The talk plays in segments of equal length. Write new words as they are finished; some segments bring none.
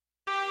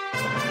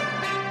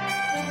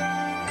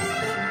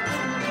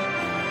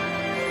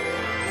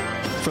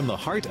From the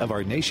heart of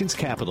our nation's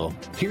capital,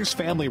 here's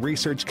Family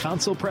Research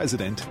Council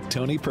President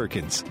Tony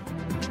Perkins.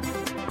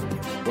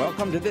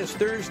 Welcome to this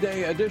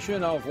Thursday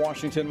edition of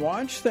Washington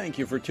Watch. Thank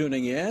you for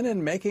tuning in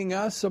and making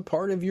us a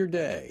part of your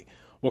day.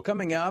 Well,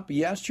 coming up,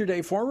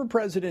 yesterday, former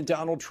President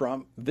Donald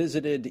Trump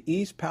visited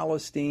East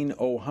Palestine,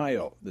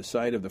 Ohio, the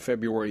site of the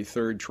February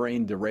 3rd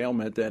train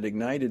derailment that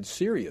ignited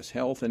serious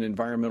health and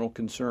environmental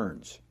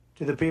concerns.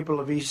 To the people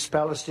of East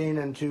Palestine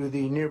and to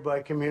the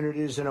nearby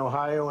communities in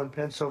Ohio and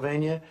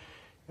Pennsylvania,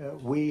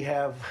 we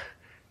have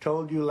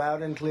told you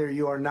loud and clear,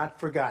 you are not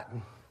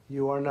forgotten.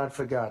 You are not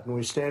forgotten.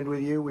 We stand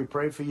with you, we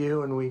pray for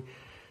you, and we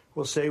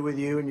will stay with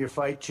you in your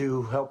fight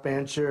to help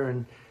answer,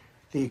 and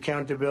the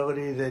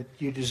accountability that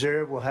you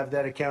deserve. We'll have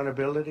that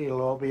accountability.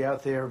 It'll all be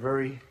out there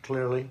very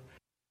clearly.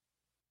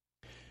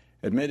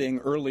 Admitting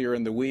earlier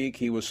in the week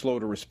he was slow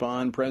to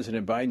respond,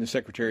 President Biden's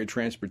Secretary of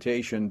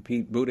Transportation,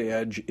 Pete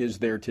Buttigieg, is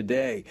there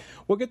today.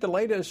 We'll get the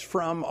latest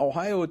from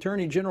Ohio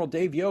Attorney General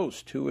Dave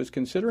Yost, who is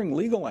considering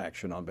legal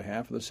action on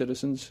behalf of the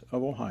citizens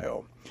of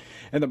Ohio.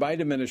 And the Biden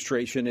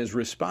administration is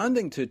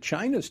responding to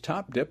China's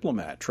top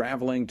diplomat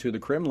traveling to the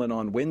Kremlin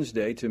on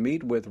Wednesday to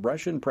meet with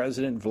Russian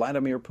President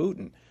Vladimir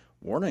Putin,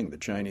 warning the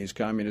Chinese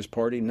Communist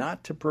Party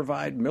not to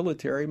provide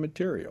military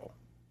material.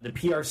 The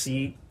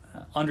PRC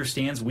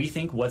understands, we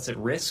think, what's at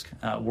risk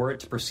were it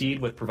to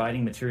proceed with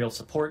providing material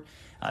support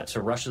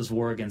to Russia's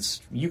war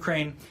against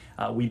Ukraine.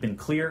 We've been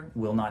clear,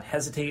 we'll not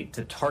hesitate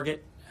to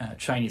target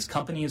Chinese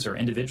companies or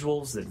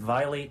individuals that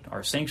violate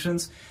our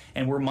sanctions,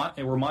 and we're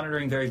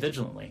monitoring very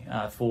vigilantly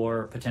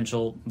for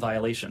potential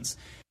violations.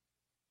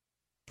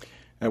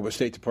 That was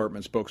State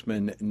Department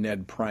spokesman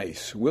Ned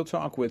Price. We'll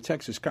talk with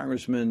Texas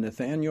Congressman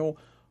Nathaniel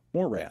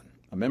Moran,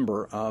 a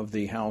member of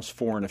the House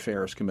Foreign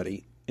Affairs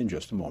Committee, in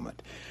just a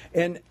moment.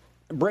 And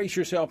brace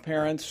yourself,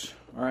 parents.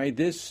 All right,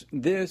 this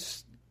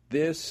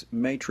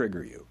may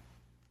trigger you.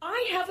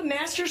 I have a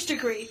master's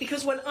degree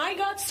because when I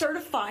got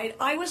certified,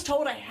 I was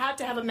told I had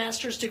to have a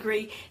master's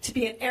degree to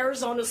be an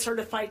Arizona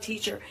certified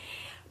teacher.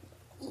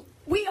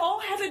 We all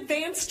have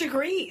advanced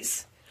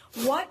degrees.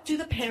 What do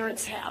the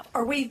parents have?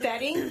 Are we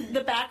vetting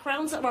the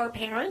backgrounds of our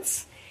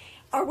parents?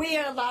 Are we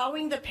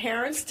allowing the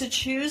parents to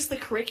choose the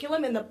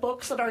curriculum and the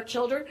books that our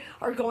children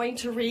are going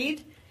to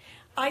read?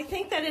 I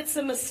think that it's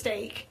a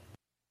mistake.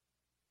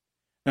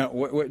 Now,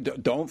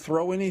 don't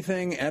throw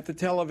anything at the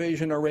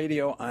television or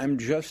radio. I'm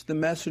just the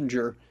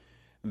messenger.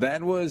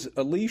 That was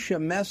Alicia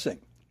Messing,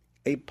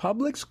 a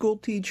public school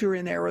teacher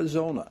in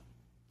Arizona,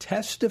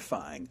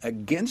 testifying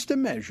against a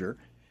measure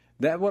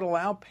that would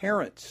allow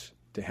parents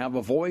to have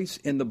a voice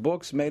in the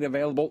books made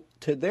available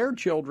to their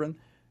children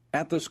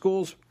at the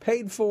schools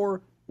paid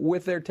for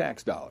with their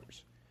tax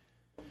dollars.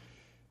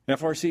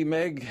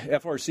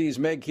 FRC's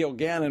Meg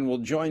Kilgannon will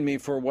join me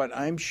for what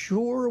I'm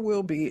sure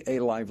will be a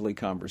lively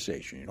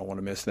conversation. You don't want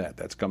to miss that.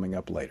 That's coming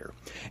up later.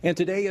 And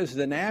today is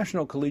the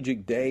National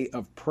Collegiate Day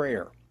of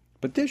Prayer.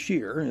 But this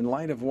year, in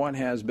light of what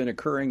has been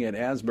occurring at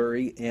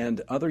Asbury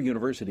and other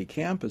university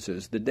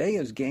campuses, the day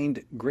has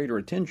gained greater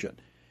attention.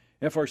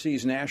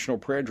 FRC's National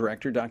Prayer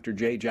Director, Dr.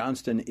 Jay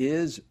Johnston,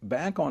 is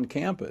back on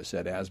campus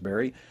at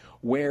Asbury,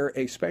 where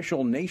a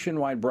special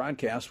nationwide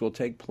broadcast will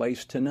take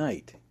place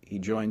tonight. He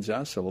joins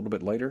us a little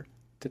bit later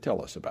to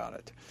tell us about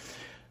it.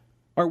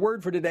 Our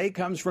word for today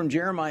comes from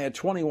Jeremiah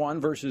 21,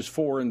 verses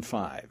 4 and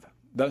 5.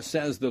 Thus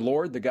says the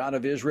Lord, the God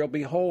of Israel,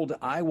 behold,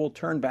 I will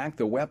turn back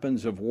the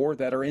weapons of war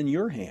that are in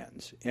your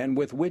hands, and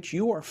with which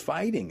you are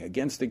fighting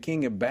against the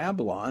king of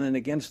Babylon and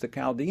against the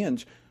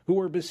Chaldeans, who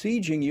are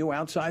besieging you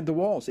outside the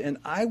walls, and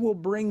I will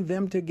bring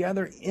them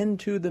together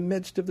into the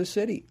midst of the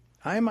city.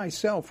 I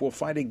myself will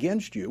fight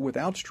against you with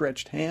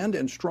outstretched hand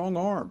and strong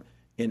arm,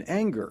 in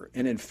anger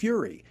and in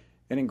fury,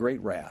 and in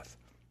great wrath.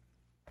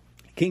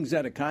 King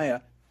Zedekiah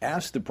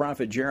asked the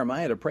prophet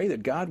Jeremiah to pray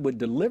that God would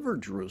deliver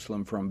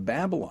Jerusalem from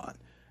Babylon.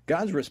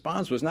 God's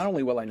response was, not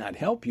only will I not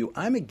help you,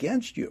 I'm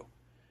against you.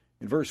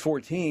 In verse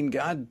 14,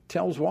 God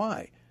tells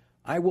why.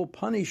 I will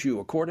punish you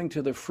according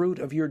to the fruit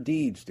of your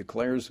deeds,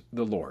 declares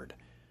the Lord.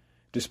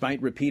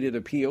 Despite repeated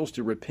appeals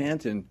to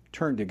repent and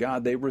turn to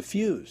God, they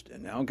refused,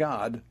 and now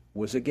God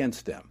was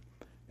against them.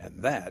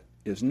 And that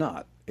is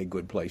not a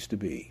good place to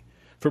be.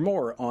 For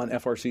more on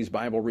FRC's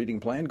Bible reading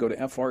plan, go to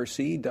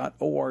frc.org/Bible.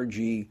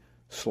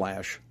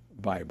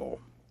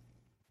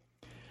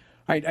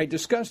 I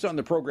discussed on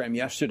the program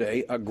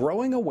yesterday a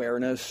growing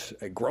awareness,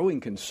 a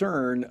growing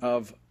concern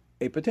of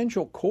a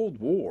potential Cold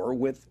War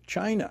with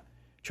China.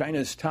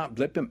 China's top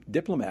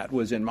diplomat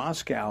was in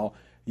Moscow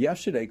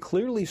yesterday,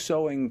 clearly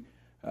sowing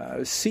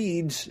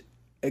seeds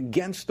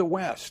against the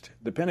West.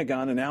 The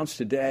Pentagon announced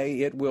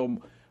today it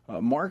will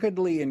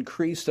markedly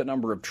increase the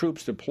number of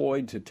troops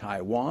deployed to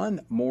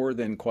Taiwan, more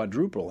than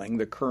quadrupling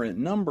the current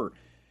number.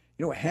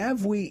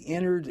 Have we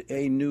entered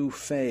a new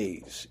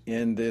phase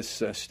in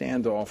this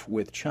standoff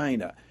with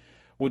China?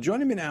 Well,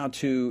 joining me now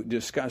to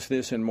discuss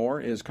this and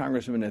more is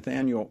Congressman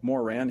Nathaniel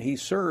Moran. He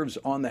serves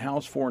on the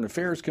House Foreign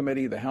Affairs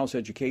Committee, the House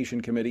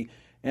Education Committee,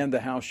 and the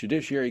House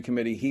Judiciary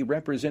Committee. He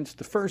represents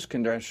the 1st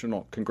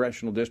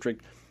Congressional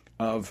District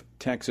of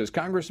Texas.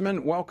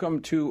 Congressman,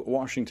 welcome to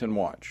Washington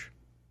Watch.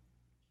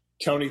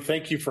 Tony,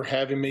 thank you for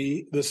having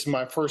me. This is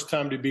my first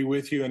time to be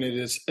with you, and it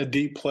is a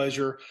deep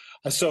pleasure.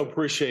 I so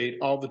appreciate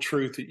all the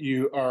truth that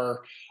you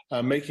are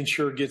making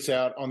sure gets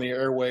out on the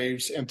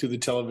airwaves and through the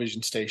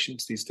television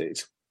stations these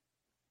days.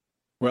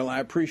 Well, I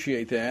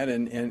appreciate that.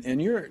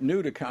 And you're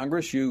new to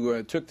Congress.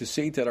 You took the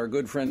seat that our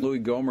good friend Louis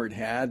Gohmert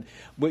had,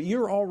 but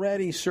you're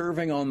already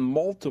serving on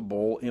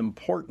multiple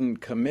important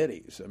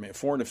committees. I mean,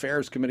 Foreign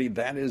Affairs Committee,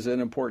 that is an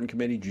important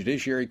committee,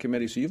 Judiciary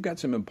Committee, so you've got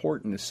some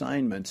important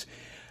assignments.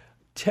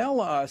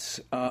 Tell us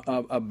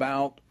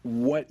about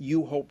what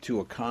you hope to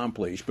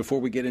accomplish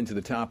before we get into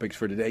the topics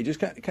for today.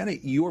 Just kind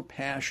of your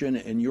passion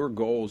and your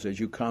goals as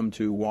you come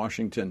to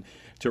Washington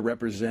to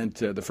represent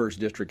the 1st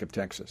District of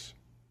Texas.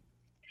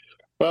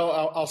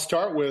 Well, I'll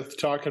start with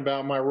talking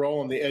about my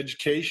role in the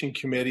Education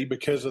Committee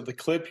because of the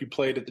clip you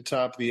played at the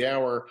top of the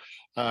hour.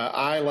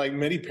 I, like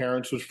many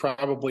parents, was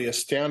probably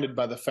astounded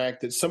by the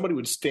fact that somebody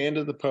would stand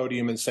at the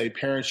podium and say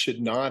parents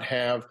should not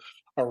have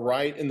a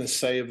right in the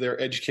say of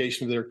their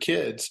education of their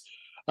kids.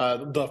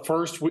 The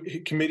first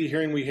committee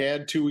hearing we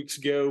had 2 weeks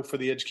ago for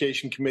the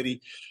Education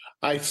Committee,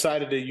 I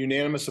cited a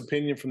unanimous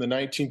opinion from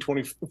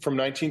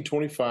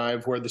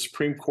 1925, where the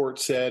Supreme Court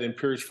said in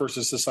Pierce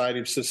versus Society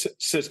of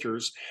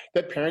Sisters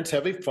that parents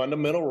have a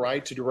fundamental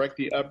right to direct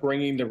the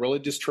upbringing, the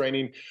religious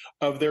training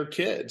of their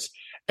kids.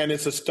 And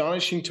it's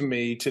astonishing to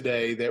me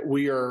today that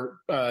we are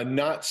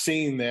not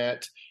seeing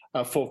that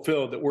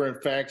fulfilled, that we're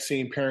in fact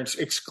seeing parents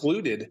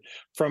excluded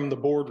from the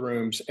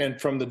boardrooms and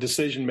from the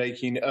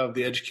decision-making of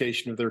the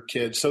education of their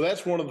kids. So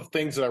that's one of the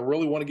things that I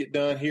really want to get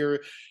done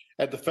here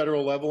at the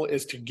federal level,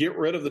 is to get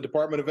rid of the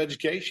Department of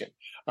Education.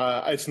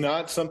 It's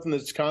not something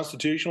that's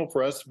constitutional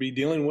for us to be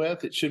dealing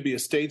with. It should be a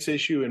state's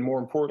issue, and more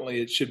importantly,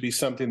 it should be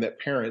something that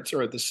parents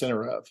are at the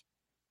center of.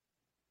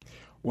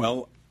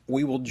 Well,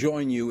 we will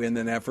join you in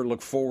an effort.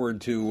 Look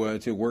forward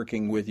to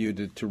working with you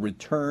to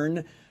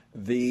return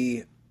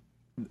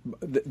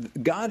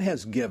God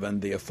has given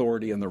the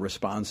authority and the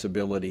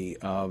responsibility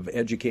of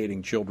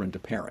educating children to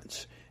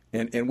parents.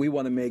 And we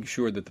want to make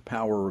sure that the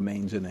power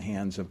remains in the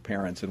hands of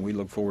parents, and we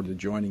look forward to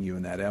joining you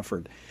in that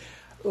effort.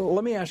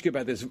 Let me ask you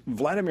about this.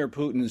 Vladimir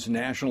Putin's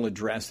national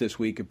address this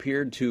week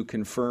appeared to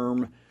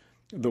confirm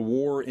the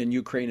war in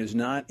Ukraine is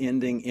not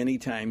ending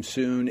anytime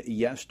soon.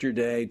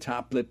 Yesterday,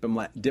 top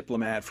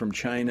diplomat from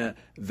China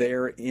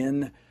there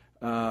in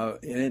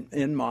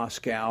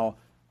Moscow.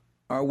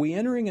 Are we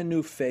entering a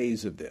new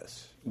phase of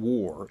this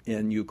war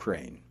in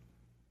Ukraine?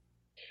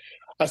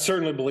 I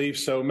certainly believe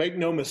so. Make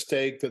no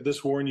mistake that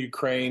this war in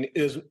Ukraine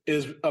is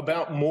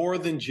about more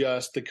than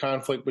just the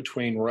conflict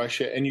between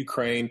Russia and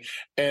Ukraine,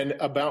 and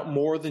about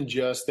more than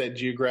just that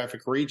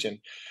geographic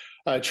region.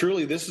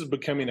 Truly, this is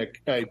becoming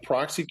a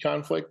proxy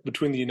conflict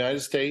between the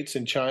United States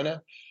and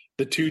China,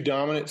 the two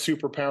dominant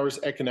superpowers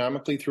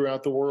economically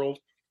throughout the world.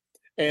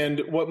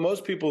 And what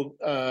most people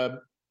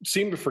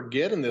seem to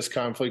forget in this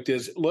conflict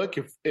is, look,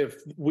 if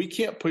we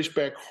can't push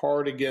back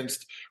hard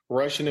against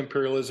Russian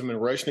imperialism and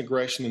Russian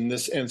aggression in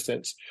this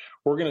instance,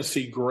 we're going to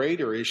see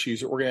greater issues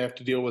that we're going to have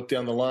to deal with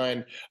down the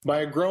line by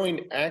a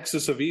growing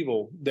axis of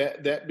evil,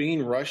 that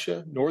being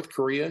Russia, North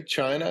Korea,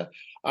 China,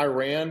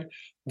 Iran,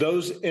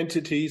 those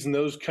entities and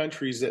those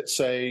countries that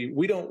say,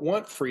 we don't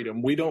want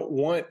freedom, we don't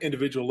want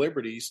individual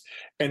liberties,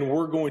 and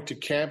we're going to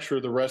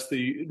capture the rest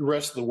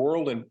of the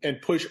world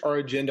and push our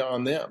agenda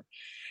on them.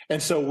 And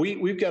so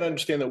we've got to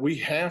understand that we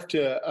have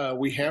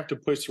to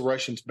push the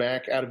Russians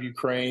back out of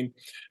Ukraine.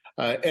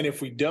 And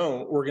if we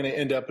don't, we're going to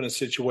end up in a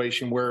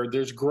situation where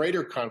there's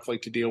greater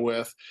conflict to deal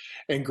with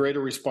and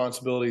greater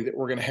responsibility that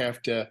we're going to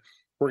have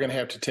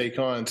to take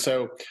on.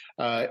 So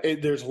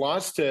there's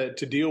lots to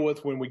deal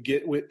with when we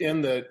get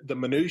within the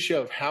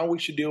minutia of how we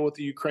should deal with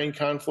the Ukraine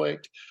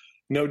conflict.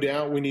 No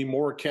doubt we need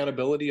more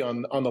accountability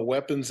on the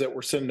weapons that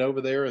we're sending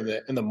over there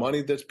and the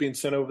money that's being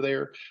sent over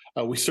there.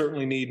 We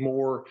certainly need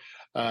more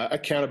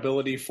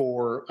accountability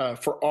for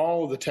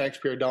all of the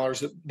taxpayer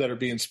dollars that are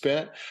being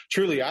spent.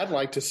 Truly, I'd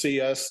like to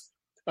see us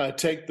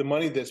take the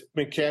money that's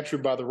been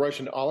captured by the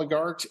Russian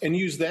oligarchs and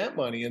use that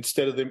money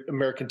instead of the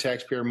American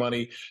taxpayer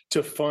money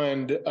to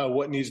fund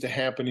what needs to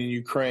happen in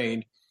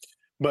Ukraine.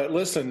 But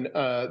listen,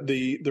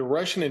 the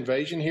Russian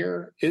invasion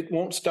here, it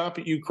won't stop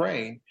at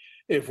Ukraine.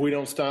 If we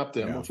don't stop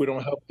them, if we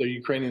don't help the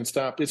Ukrainians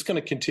stop, it's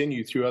going to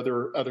continue through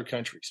other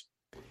countries.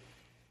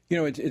 You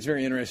know, it's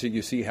very interesting.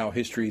 You see how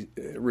history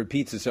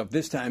repeats itself.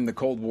 This time, the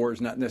Cold War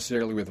is not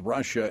necessarily with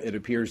Russia. It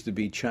appears to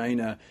be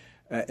China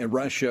and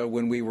Russia.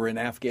 When we were in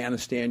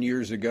Afghanistan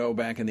years ago,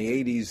 back in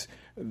the 80s,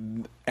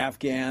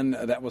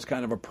 that was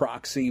kind of a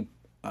proxy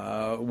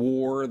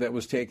war that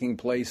was taking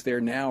place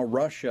there. Now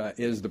Russia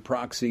is the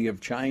proxy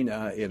of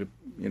China. It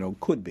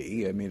could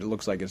be. I mean, it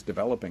looks like it's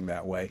developing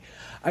that way.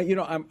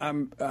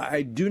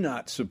 I do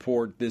not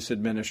support this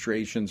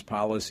administration's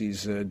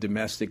policies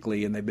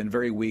domestically, and they've been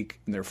very weak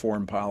in their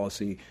foreign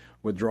policy,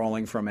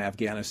 withdrawing from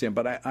Afghanistan.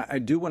 But I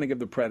do want to give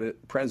the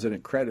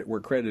president credit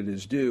where credit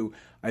is due.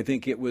 I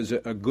think it was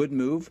a good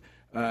move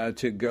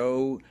to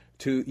go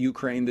to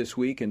Ukraine this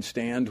week and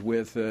stand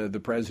with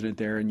the president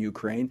there in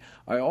Ukraine.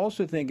 I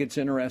also think it's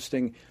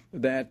interesting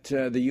that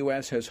the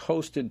U.S. has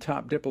hosted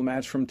top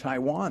diplomats from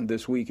Taiwan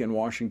this week in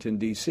Washington,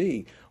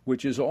 D.C.,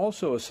 which is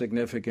also a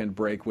significant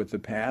break with the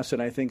past,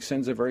 and I think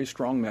sends a very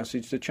strong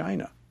message to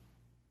China.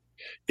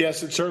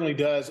 Yes, it certainly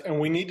does. And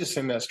we need to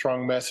send that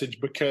strong message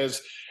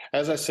because,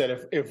 as I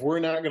said, if we're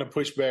not going to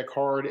push back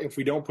hard, if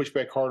we don't push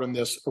back hard on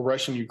this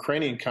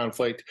Russian-Ukrainian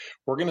conflict,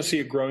 we're going to see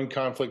a growing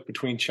conflict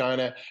between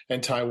China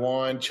and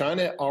Taiwan.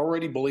 China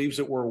already believes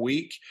that we're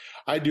weak.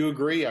 I do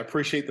agree. I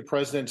appreciate the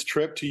president's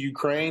trip to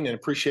Ukraine and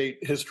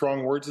appreciate his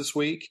strong words this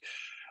week.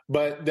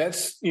 But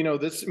this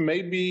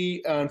may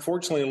be,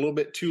 unfortunately, a little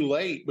bit too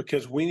late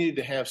because we need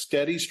to have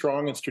steady,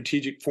 strong, and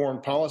strategic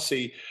foreign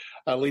policy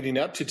leading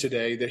up to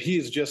today that he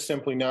has just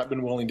simply not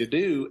been willing to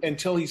do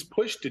until he's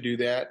pushed to do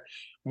that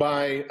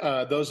by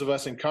those of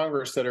us in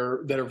Congress that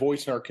are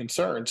voicing our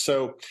concerns.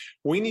 So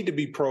we need to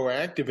be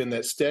proactive in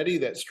that steady,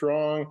 that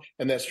strong,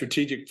 and that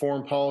strategic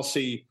foreign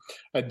policy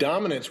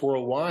dominance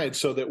worldwide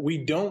so that we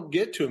don't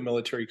get to a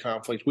military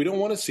conflict. We don't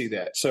want to see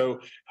that.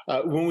 So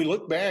when we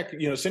look back,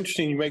 it's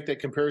interesting you make that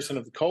comparison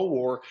of the Cold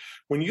War.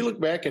 When you look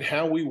back at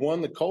how we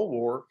won the Cold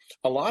War,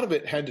 a lot of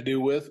it had to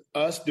do with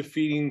us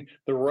defeating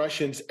the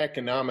Russians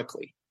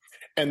economically.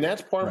 And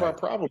that's part of our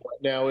problem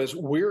right now is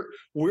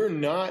we're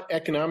not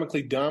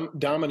economically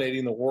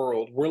dominating the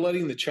world. We're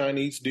letting the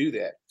Chinese do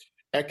that.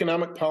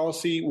 Economic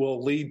policy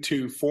will lead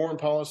to foreign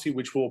policy,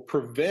 which will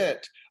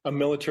prevent a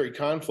military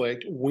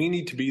conflict. We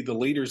need to be the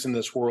leaders in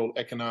this world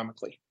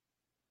economically.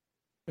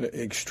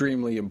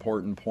 Extremely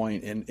important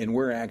point, and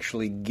we're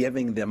actually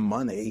giving them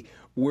money.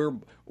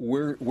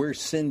 We're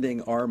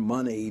sending our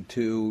money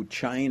to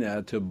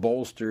China to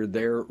bolster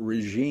their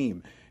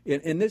regime,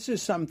 and this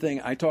is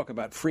something I talk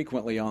about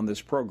frequently on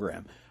this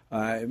program.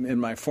 In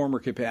my former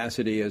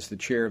capacity as the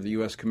chair of the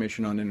U.S.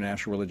 Commission on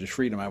International Religious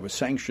Freedom, I was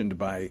sanctioned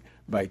by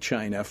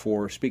China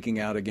for speaking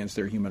out against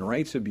their human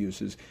rights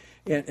abuses.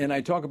 And I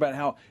talk about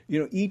how,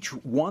 each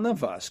one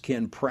of us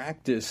can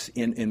practice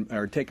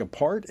or take a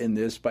part in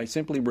this by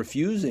simply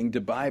refusing to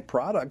buy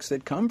products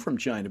that come from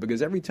China,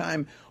 because every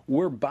time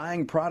we're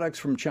buying products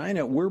from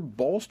China, we're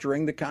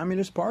bolstering the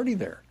Communist Party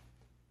there.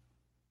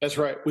 That's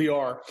right. We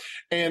are.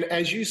 And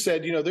as you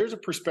said, there's a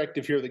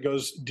perspective here that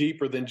goes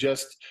deeper than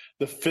just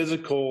the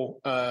physical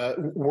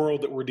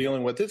world that we're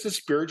dealing with. It's a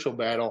spiritual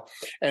battle.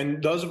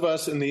 And those of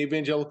us in the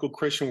evangelical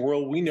Christian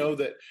world, we know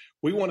that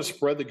we want to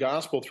spread the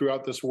gospel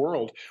throughout this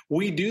world.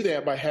 We do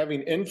that by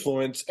having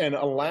influence and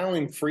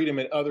allowing freedom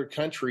in other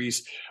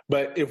countries.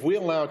 But if we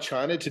allow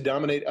China to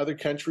dominate other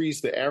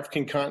countries, the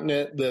African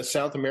continent, the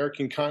South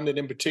American continent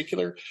in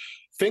particular,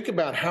 think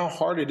about how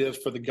hard it is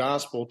for the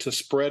gospel to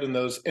spread in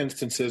those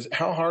instances,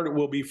 how hard it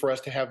will be for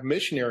us to have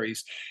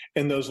missionaries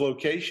in those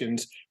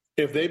locations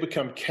if they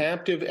become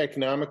captive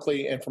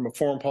economically and from a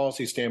foreign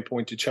policy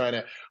standpoint to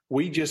China.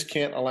 We just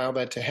can't allow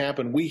that to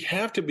happen. We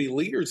have to be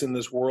leaders in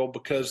this world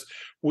because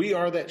we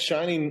are that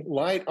shining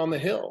light on the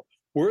hill.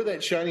 We're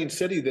that shining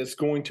city that's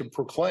going to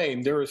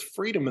proclaim there is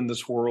freedom in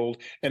this world,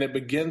 and it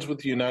begins with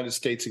the United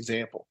States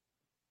example.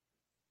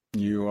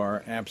 You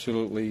are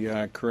absolutely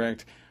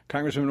correct.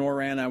 Congressman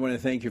Oran, I want to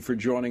thank you for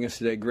joining us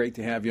today. Great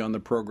to have you on the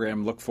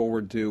program. Look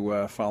forward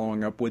to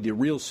following up with you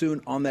real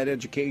soon on that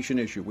education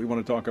issue. We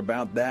want to talk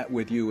about that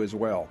with you as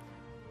well.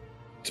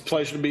 It's a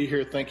pleasure to be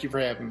here. Thank you for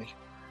having me.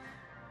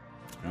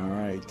 All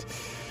right.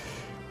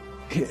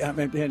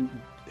 And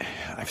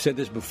I've said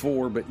this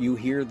before, but you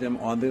hear them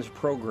on this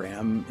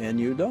program, and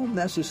you don't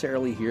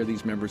necessarily hear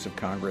these members of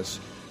Congress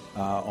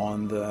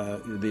on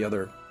the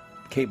other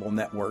cable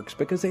networks,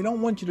 because they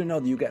don't want you to know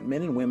that you've got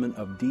men and women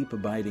of deep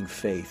abiding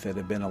faith that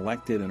have been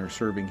elected and are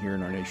serving here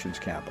in our nation's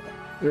capital.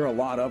 There are a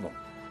lot of them,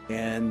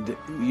 and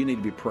you need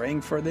to be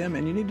praying for them,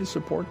 and you need to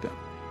support them.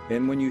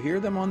 And when you hear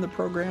them on the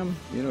program,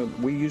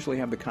 we usually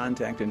have the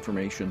contact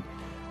information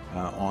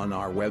on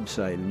our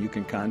website, and you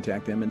can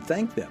contact them and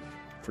thank them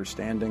for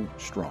standing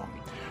strong.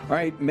 All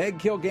right, Meg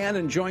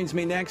Kilgannon joins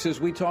me next as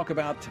we talk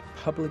about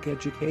public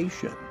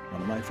education,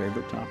 one of my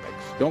favorite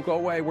topics. Don't go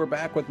away. We're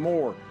back with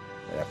more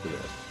after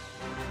this.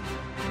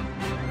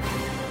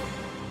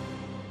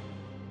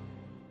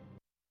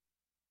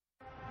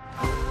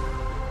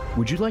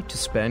 Would you like to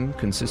spend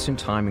consistent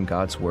time in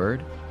God's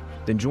Word?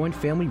 Then join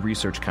Family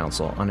Research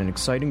Council on an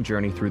exciting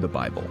journey through the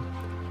Bible.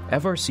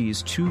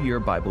 FRC's 2-year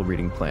Bible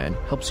reading plan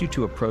helps you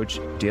to approach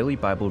daily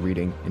Bible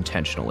reading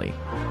intentionally.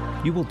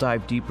 You will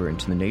dive deeper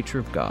into the nature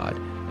of God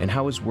and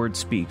how His Word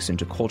speaks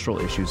into cultural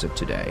issues of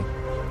today.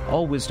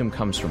 All wisdom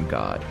comes from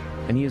God,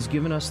 and He has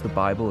given us the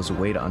Bible as a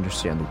way to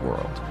understand the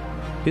world.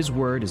 His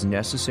Word is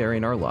necessary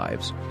in our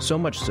lives, so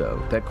much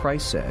so that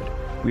Christ said,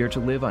 we are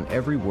to live on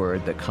every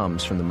word that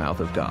comes from the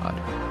mouth of God.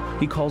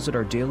 He calls it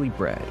our daily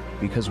bread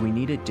because we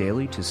need it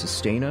daily to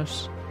sustain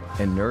us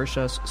and nourish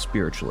us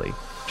spiritually,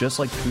 just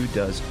like food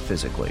does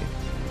physically.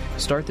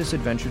 Start this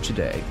adventure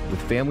today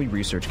with Family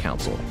Research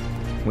Council.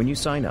 When you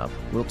sign up,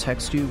 we'll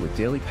text you with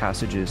daily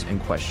passages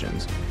and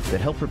questions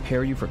that help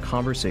prepare you for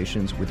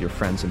conversations with your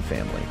friends and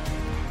family.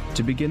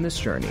 To begin this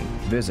journey,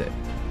 visit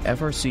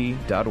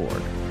frc.org/Bible.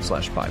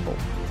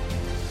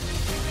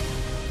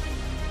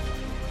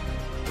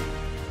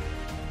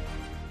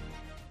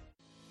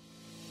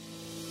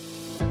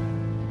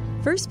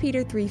 1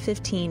 Peter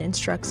 3:15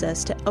 instructs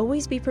us to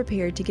always be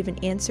prepared to give an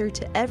answer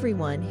to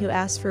everyone who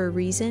asks for a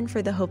reason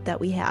for the hope that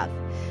we have.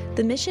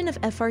 The mission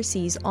of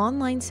FRC's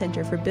online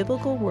Center for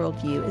Biblical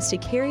Worldview is to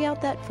carry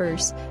out that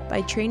verse by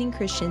training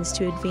Christians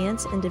to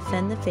advance and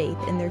defend the faith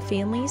in their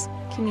families,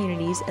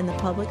 communities, and the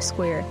public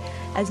square,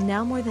 as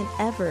now more than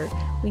ever,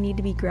 we need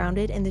to be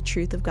grounded in the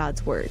truth of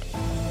God's Word.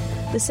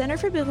 The Center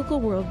for Biblical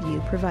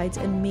Worldview provides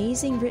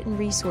amazing written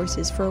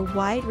resources for a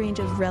wide range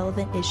of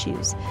relevant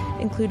issues,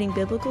 including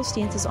biblical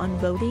stances on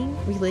voting,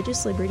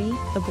 religious liberty,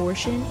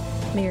 abortion,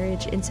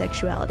 marriage, and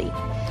sexuality.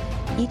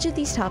 Each of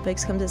these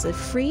topics comes as a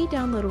free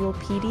downloadable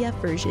PDF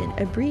version,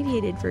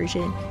 abbreviated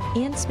version,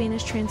 and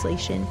Spanish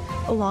translation,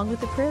 along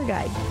with a prayer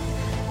guide.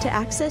 To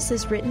access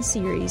this written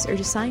series or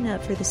to sign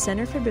up for the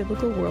Center for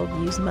Biblical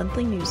Worldview's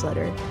monthly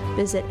newsletter,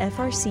 visit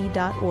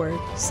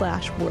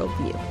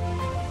frc.org/worldview.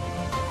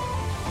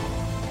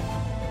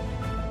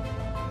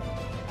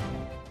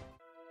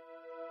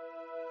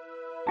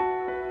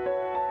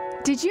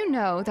 Did you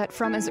know that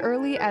from as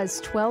early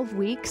as 12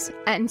 weeks,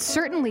 and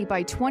certainly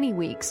by 20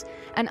 weeks,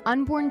 an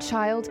unborn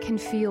child can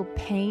feel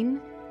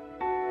pain?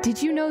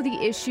 Did you know the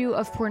issue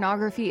of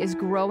pornography is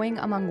growing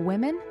among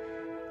women?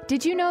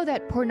 Did you know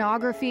that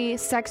pornography,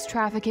 sex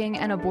trafficking,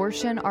 and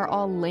abortion are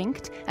all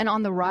linked and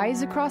on the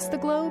rise across the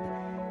globe?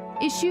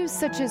 Issues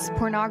such as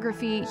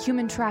pornography,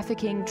 human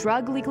trafficking,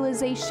 drug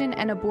legalization,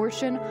 and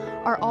abortion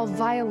are all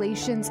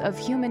violations of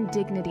human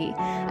dignity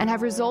and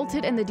have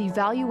resulted in the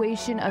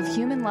devaluation of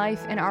human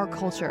life in our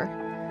culture.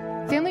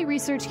 Family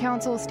Research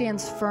Council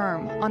stands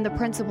firm on the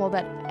principle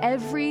that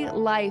every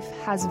life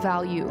has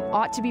value,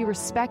 ought to be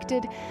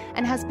respected,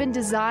 and has been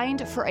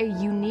designed for a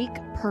unique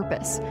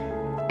purpose.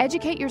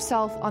 Educate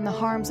yourself on the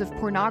harms of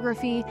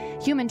pornography,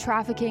 human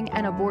trafficking,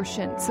 and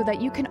abortion so that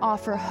you can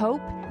offer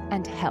hope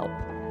and help.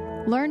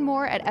 Learn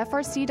more at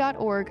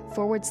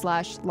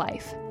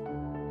frc.org/life.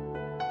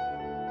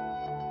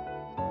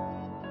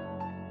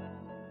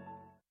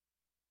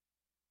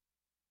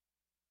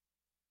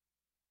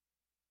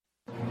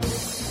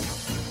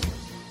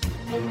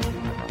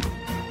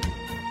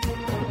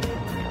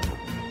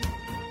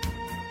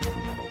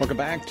 Welcome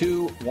back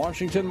to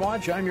Washington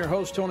Watch. I'm your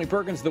host, Tony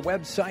Perkins. The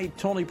website,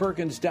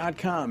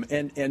 tonyperkins.com.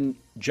 And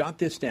jot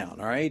this down,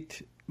 all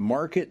right?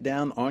 Mark it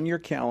down on your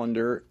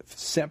calendar,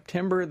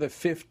 September the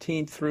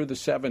 15th through the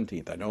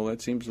 17th. I know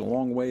that seems a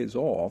long ways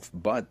off,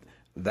 but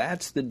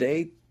that's the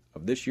date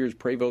of this year's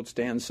Pray Vote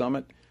Stand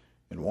Summit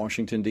in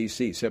Washington,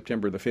 D.C.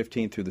 September the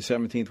 15th through the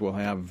 17th, we'll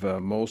have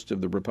most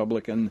of the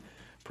Republican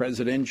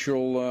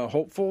presidential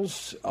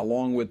hopefuls,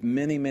 along with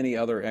many, many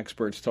other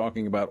experts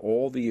talking about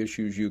all the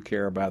issues you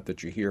care about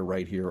that you hear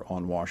right here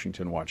on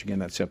Washington Watch. Again,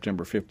 that's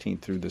September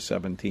 15th through the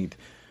 17th.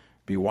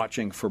 Be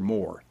watching for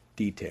more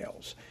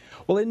details.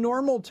 Well, in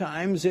normal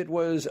times, it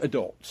was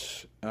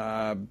adults,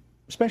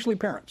 especially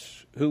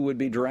parents, who would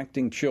be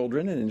directing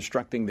children and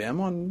instructing them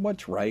on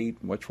what's right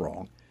and what's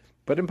wrong.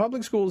 But in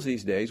public schools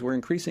these days, we're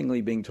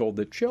increasingly being told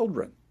that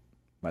children,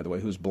 by the way,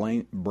 whose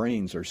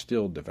brains are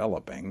still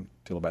developing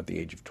till about the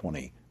age of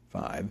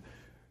 25,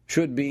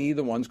 should be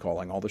the ones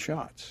calling all the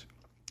shots.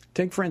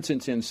 Take, for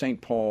instance, in St.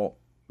 Paul,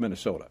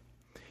 Minnesota.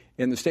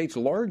 In the state's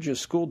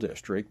largest school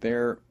district,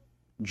 their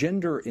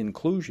gender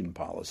inclusion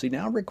policy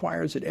now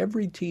requires that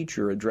every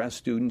teacher address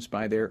students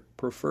by their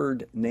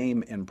preferred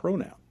name and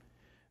pronoun.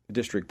 The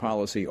district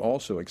policy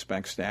also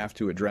expects staff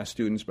to address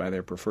students by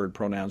their preferred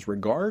pronouns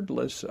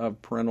regardless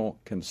of parental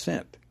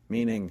consent,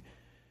 meaning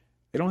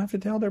they don't have to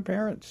tell their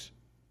parents,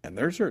 and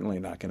they're certainly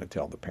not going to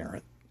tell the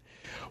parent.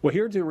 Well,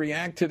 here to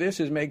react to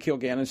this is Meg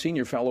Kilgannon,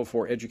 Senior Fellow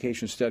for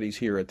Education Studies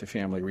here at the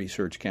Family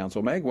Research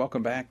Council. Meg,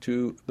 welcome back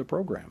to the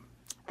program.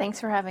 Thanks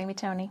for having me,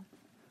 Tony.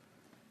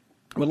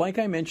 Well, like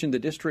I mentioned, the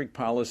district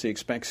policy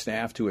expects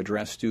staff to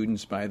address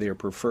students by their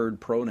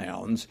preferred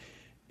pronouns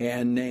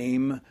and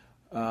name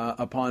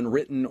upon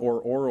written or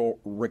oral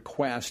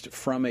request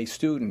from a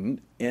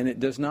student, and it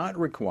does not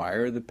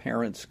require the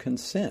parent's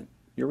consent.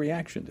 Your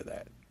reaction to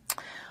that?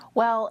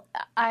 Well,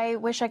 I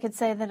wish I could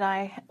say that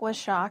I was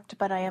shocked,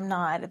 but I am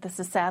not. This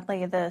is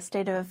sadly the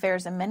state of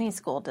affairs in many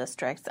school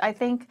districts. I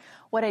think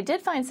what I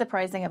did find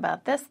surprising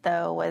about this,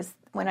 though, was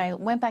when I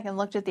went back and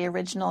looked at the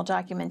original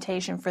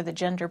documentation for the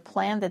gender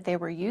plan that they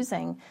were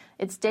using,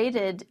 it's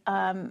dated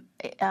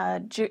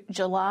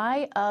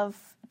July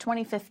of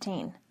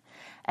 2015,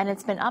 and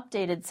it's been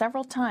updated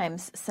several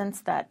times since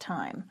that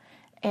time.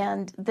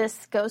 And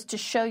this goes to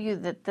show you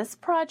that this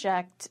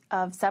project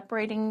of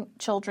separating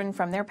children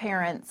from their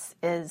parents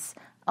is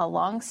a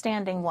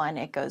long-standing one.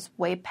 It goes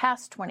way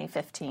past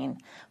 2015.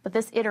 But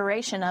this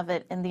iteration of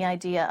it and the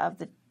idea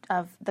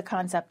of the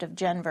concept of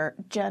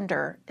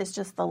gender is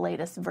just the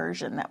latest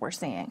version that we're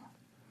seeing.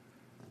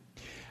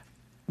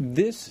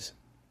 This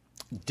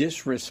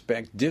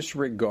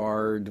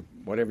disregard,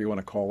 whatever you want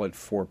to call it,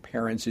 for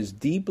parents is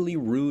deeply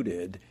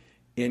rooted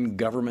in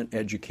government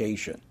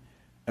education.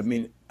 I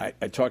mean, I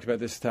talked about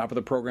this at the top of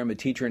the program. A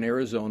teacher in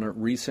Arizona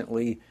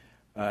recently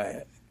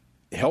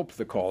helped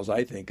the cause,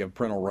 I think, of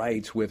parental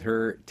rights with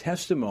her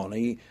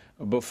testimony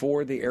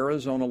before the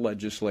Arizona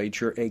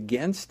legislature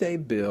against a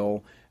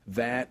bill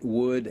that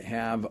would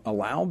have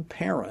allowed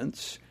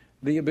parents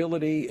the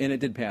ability, and it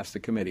did pass the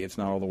committee, it's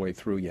not all the way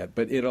through yet,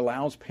 but it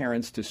allows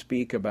parents to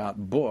speak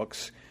about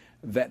books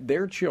that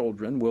their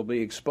children will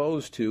be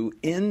exposed to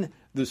in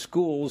the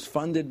schools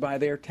funded by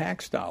their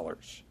tax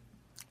dollars.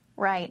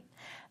 Right.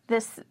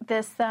 This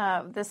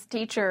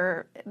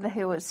teacher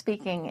who was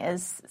speaking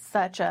is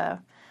such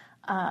a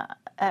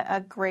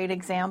great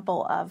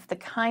example of the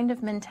kind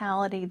of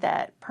mentality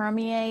that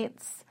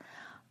permeates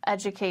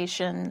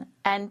education,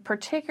 and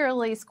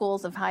particularly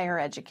schools of higher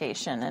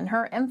education. And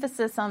her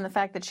emphasis on the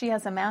fact that she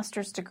has a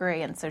master's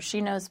degree and so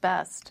she knows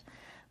best.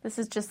 This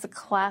is just the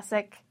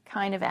classic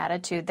kind of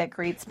attitude that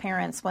greets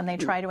parents when they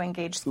try to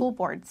engage school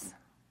boards.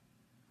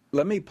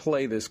 Let me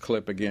play this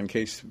clip again in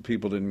case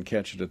people didn't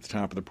catch it at the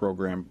top of the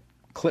program.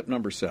 Clip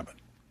number 7.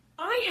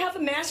 I have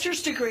a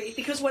master's degree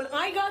because when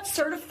I got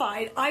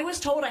certified, I was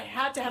told I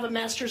had to have a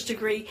master's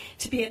degree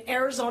to be an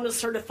Arizona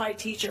certified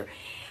teacher.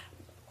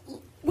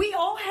 We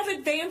all have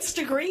advanced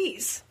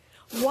degrees.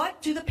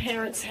 What do the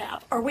parents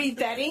have? Are we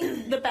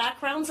vetting the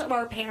backgrounds of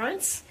our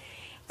parents?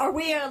 Are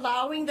we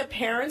allowing the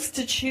parents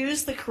to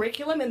choose the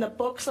curriculum and the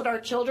books that our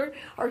children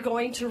are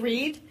going to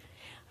read?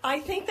 I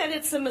think that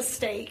it's a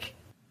mistake.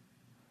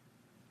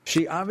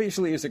 She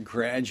obviously is a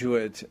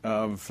graduate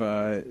of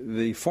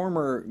the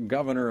former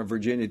governor of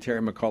Virginia,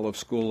 Terry McAuliffe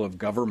School of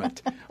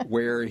Government,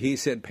 where he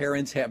said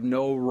parents have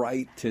no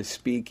right to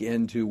speak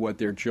into what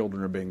their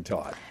children are being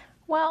taught.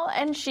 Well,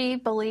 and she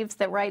believes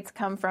that rights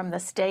come from the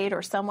state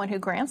or someone who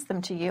grants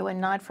them to you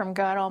and not from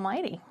God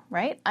Almighty,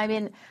 right? I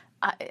mean,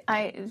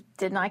 I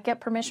did not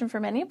get permission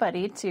from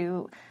anybody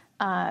to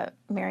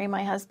marry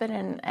my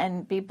husband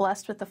and be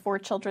blessed with the 4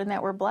 children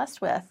that we're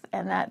blessed with,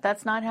 and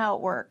that's not how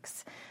it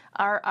works.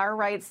 Our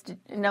rights,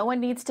 no one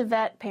needs to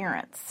vet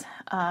parents.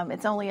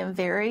 It's only in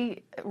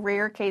very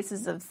rare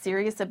cases of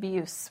serious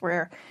abuse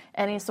where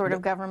any sort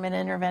of government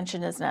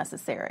intervention is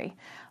necessary.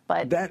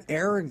 But that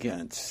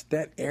arrogance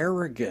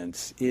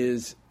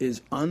is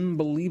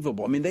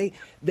unbelievable. I mean,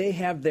 they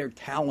have their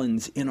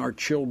talons in our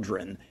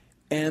children,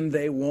 and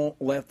they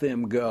won't let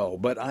them go.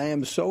 But I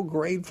am so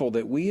grateful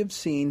that we have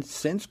seen,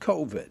 since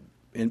COVID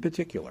in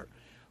particular,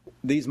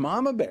 these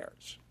mama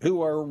bears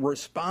who are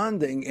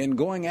responding and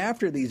going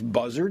after these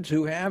buzzards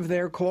who have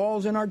their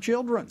claws in our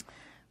children.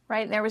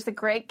 Right. There was a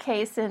great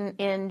case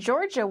in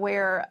Georgia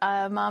where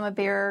a mama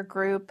bear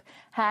group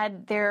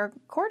had their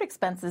court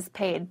expenses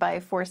paid by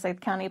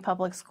Forsyth County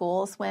Public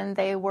Schools when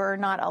they were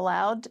not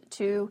allowed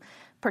to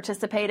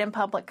participate in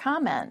public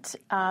comment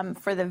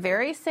for the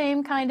very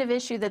same kind of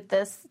issue that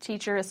this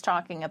teacher is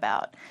talking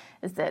about,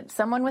 is that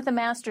someone with a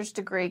master's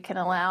degree can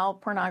allow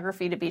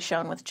pornography to be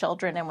shown with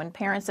children, and when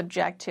parents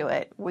object to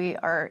it, we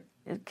are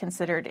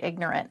considered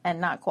ignorant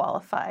and not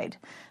qualified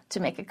to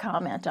make a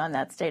comment on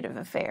that state of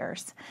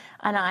affairs.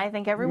 And I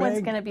think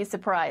everyone's going to be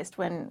surprised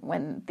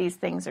when these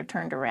things are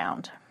turned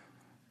around.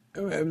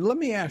 Let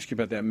me ask you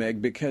about that,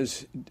 Meg,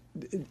 because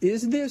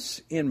is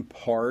this in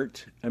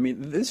part, I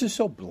mean, this is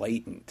so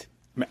blatant.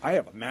 I mean, I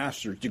have a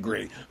master's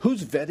degree.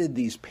 Who's vetted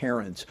these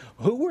parents?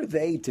 Who are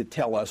they to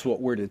tell us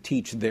what we're to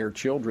teach their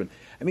children?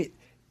 I mean,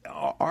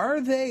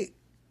 are they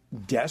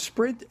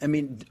desperate? I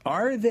mean,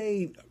 are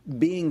they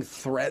being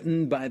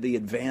threatened by the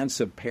advance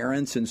of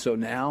parents, and so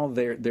now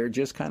they're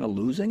just kind of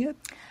losing it?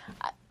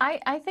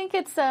 I think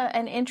it's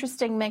an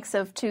interesting mix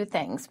of two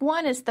things.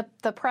 One is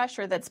the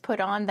pressure that's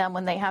put on them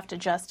when they have to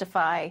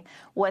justify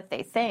what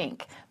they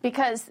think,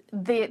 because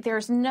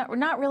there's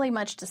not really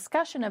much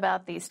discussion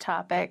about these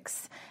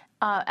topics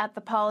at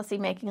the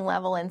policy-making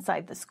level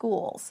inside the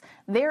schools.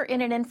 They're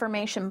in an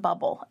information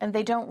bubble, and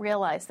they don't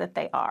realize that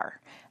they are.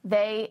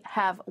 They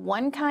have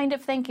one kind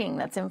of thinking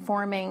that's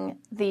informing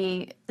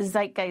the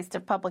zeitgeist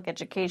of public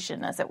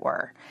education, as it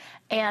were.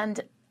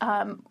 And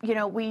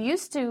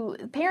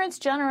parents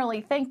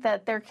generally think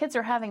that their kids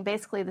are having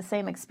basically the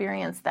same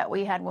experience that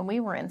we had when we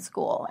were in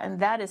school,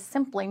 and that is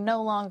simply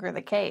no longer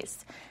the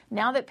case.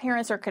 Now that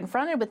parents are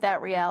confronted with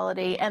that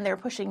reality and they're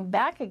pushing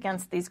back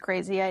against these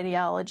crazy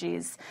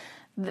ideologies,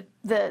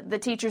 the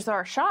teachers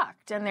are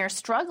shocked, and they're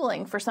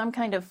struggling for some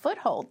kind of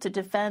foothold to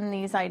defend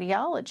these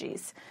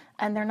ideologies,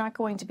 and they're not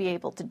going to be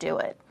able to do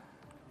it.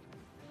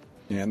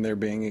 And they're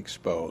being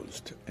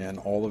exposed, and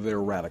all of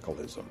their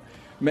radicalism.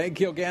 Meg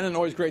Kilgannon,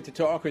 always great to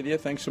talk with you.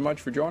 Thanks so much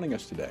for joining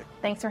us today.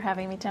 Thanks for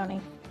having me, Tony.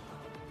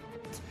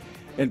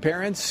 And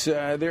parents,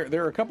 there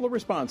are a couple of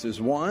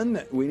responses.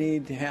 One, we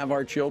need to have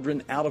our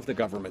children out of the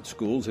government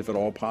schools, if at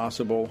all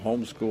possible,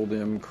 homeschool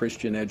them,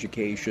 Christian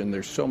education.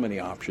 There's so many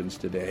options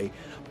today.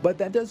 But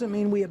that doesn't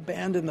mean we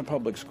abandon the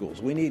public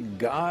schools. We need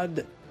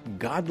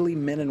godly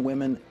men and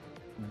women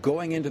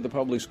going into the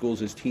public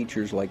schools as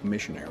teachers like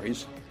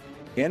missionaries.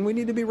 And we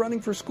need to be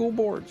running for school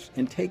boards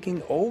and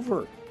taking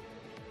over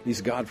these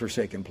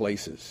godforsaken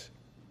places.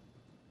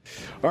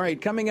 All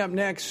right, coming up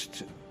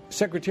next,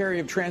 Secretary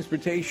of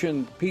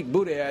Transportation Pete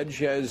Buttigieg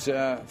has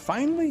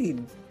finally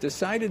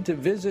decided to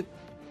visit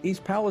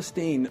East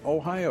Palestine,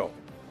 Ohio,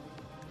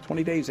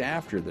 20 days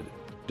after the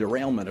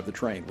derailment of the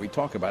train. We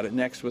talk about it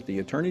next with the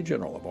Attorney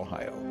General of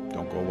Ohio.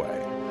 Don't go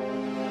away.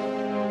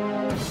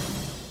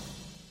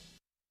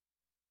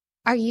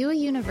 Are you a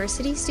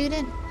university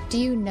student? Do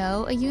you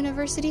know a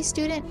university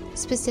student,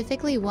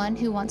 specifically one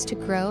who wants to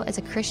grow as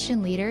a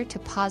Christian leader to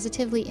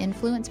positively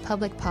influence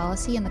public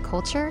policy and the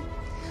culture?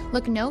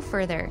 Look no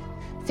further.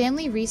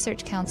 Family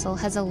Research Council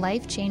has a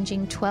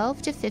life-changing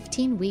 12 to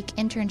 15-week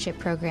internship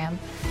program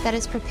that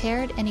has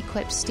prepared and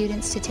equipped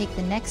students to take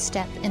the next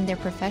step in their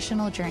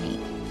professional journey.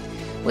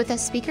 With a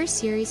speaker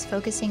series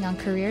focusing on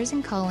careers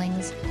and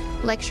callings,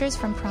 lectures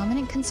from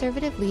prominent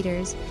conservative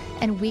leaders,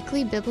 and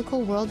weekly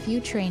biblical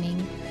worldview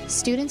training,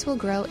 students will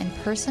grow in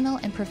personal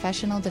and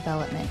professional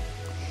development.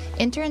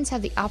 Interns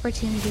have the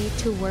opportunity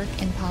to work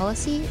in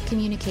policy,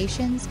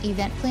 communications,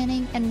 event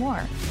planning, and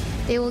more.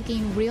 They will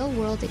gain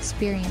real-world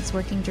experience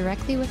working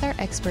directly with our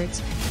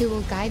experts who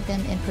will guide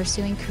them in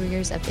pursuing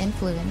careers of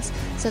influence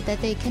so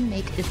that they can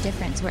make a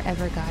difference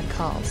wherever God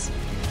calls.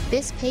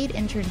 This paid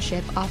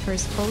internship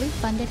offers fully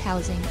funded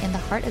housing in the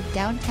heart of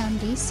downtown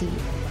D.C.,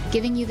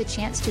 giving you the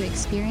chance to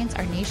experience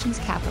our nation's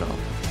capital.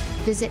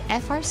 Visit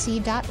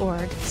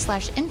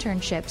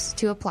frc.org/internships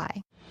to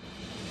apply.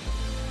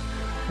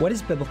 What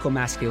is biblical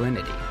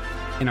masculinity?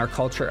 In our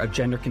culture of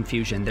gender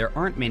confusion, there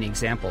aren't many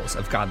examples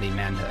of godly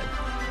manhood.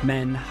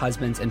 Men,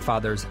 husbands, and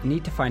fathers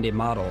need to find a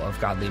model of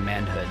godly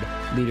manhood,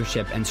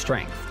 leadership, and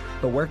strength.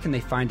 But where can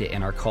they find it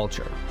in our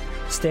culture?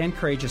 Stand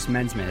Courageous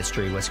Men's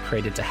Ministry was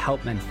created to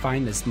help men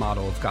find this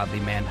model of godly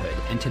manhood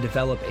and to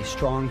develop a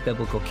strong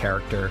biblical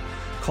character,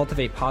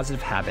 cultivate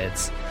positive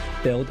habits,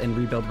 build and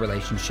rebuild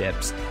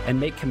relationships, and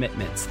make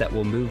commitments that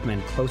will move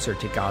men closer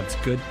to God's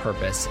good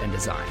purpose and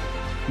design.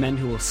 Men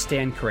who will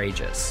stand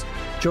courageous.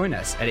 Join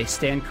us at a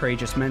Stand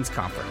Courageous Men's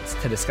Conference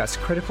to discuss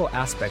critical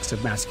aspects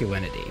of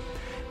masculinity.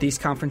 These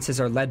conferences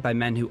are led by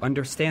men who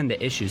understand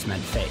the issues men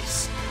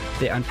face.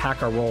 They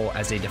unpack our role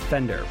as a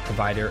defender,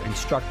 provider,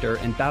 instructor,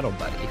 and battle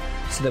buddy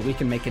so that we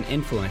can make an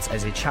influence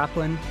as a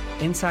chaplain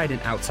inside and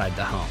outside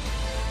the home.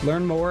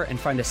 Learn more and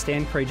find a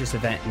Stand Courageous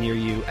event near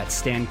you at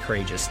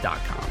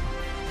standcourageous.com.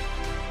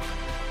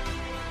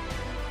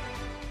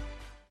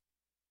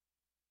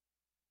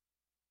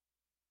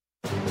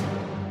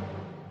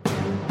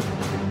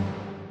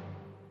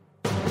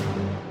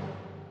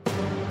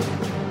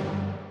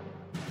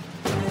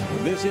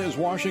 This is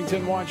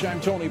Washington Watch. I'm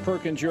Tony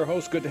Perkins, your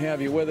host. Good to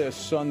have you with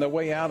us. On the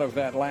way out of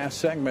that last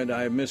segment,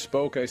 I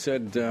misspoke. I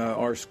said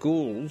our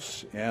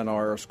schools and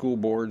our school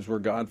boards were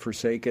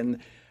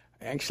God-forsaken.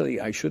 Actually,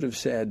 I should have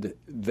said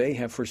they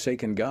have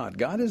forsaken God.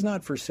 God has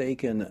not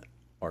forsaken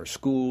our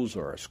schools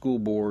or our school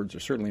boards, or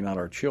certainly not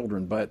our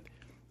children. But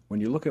when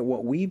you look at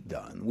what we've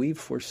done, we've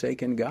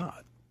forsaken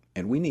God,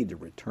 and we need to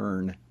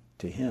return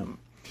to Him.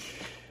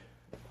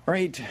 All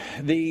right,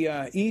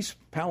 the East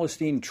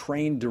Palestine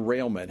train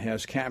derailment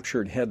has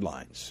captured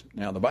headlines.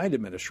 Now, the Biden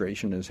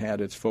administration has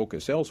had its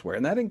focus elsewhere,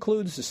 and that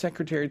includes the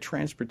Secretary of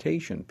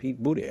Transportation, Pete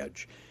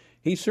Buttigieg.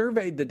 He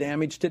surveyed the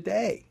damage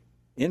today,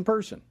 in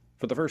person,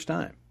 for the first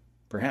time.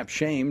 Perhaps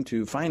shamed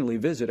to finally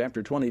visit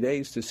after 20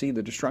 days to see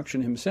the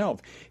destruction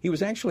himself. He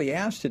was actually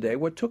asked today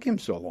what took him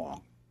so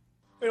long.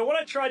 What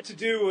I tried to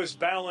do was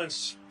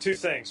balance two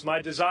things.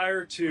 My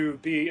desire to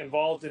be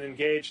involved and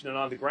engaged and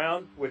on the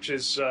ground, which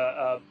is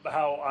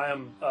how I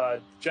am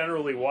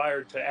generally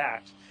wired to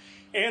act,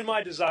 and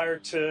my desire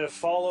to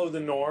follow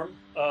the norm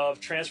of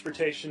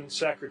transportation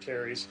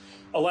secretaries,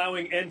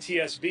 allowing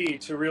NTSB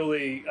to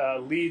really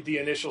lead the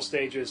initial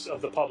stages of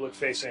the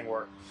public-facing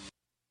work.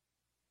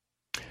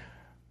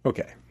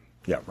 Okay.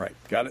 Yeah, right.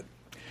 Got it.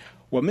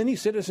 Well, many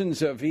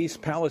citizens of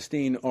East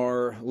Palestine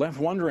are left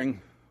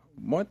wondering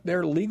what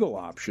their legal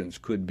options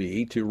could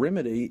be to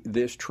remedy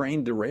this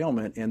train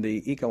derailment and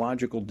the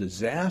ecological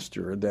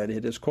disaster that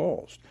it has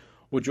caused.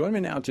 Well, join me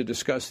now to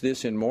discuss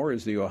this and more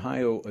is the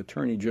Ohio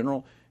Attorney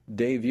General,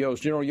 Dave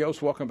Yost. General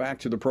Yost, welcome back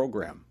to the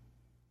program.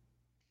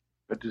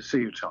 Good to see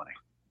you, Tony.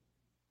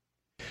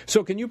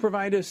 So can you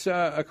provide us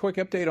a quick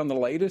update on the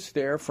latest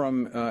there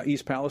from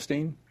East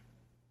Palestine?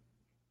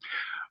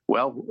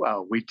 Well,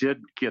 we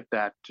did get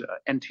that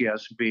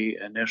NTSB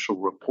initial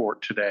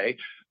report today.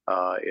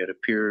 It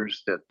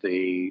appears that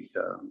the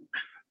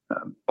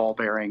ball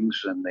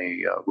bearings and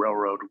the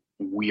railroad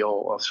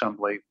wheel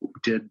assembly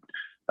did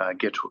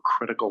get to a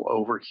critical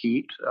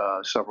overheat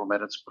several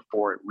minutes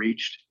before it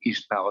reached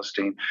East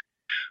Palestine.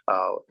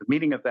 The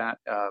meaning of that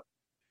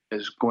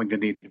is going to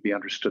need to be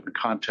understood in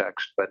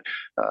context, but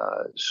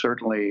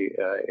certainly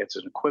it's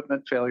an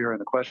equipment failure, and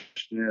the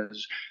question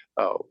is,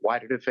 why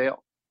did it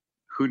fail?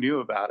 Who knew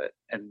about it,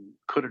 and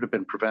could it have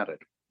been prevented?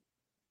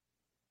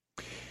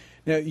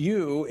 Now,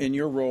 you, in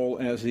your role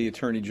as the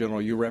Attorney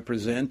General, you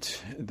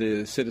represent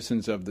the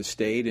citizens of the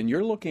state, and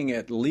you're looking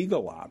at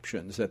legal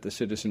options that the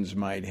citizens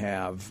might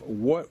have.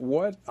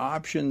 What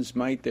options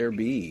might there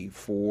be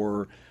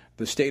for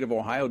the state of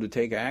Ohio to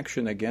take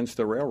action against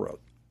the railroad?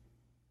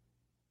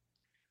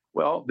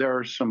 Well, there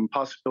are some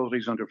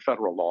possibilities under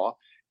federal law.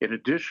 In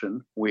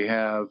addition, we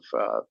have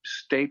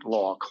state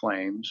law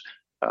claims.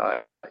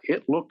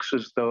 It looks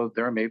as though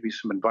there may be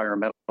some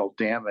environmental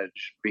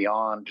damage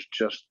beyond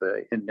just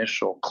the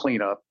initial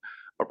cleanup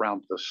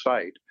around the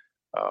site.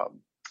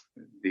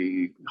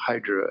 The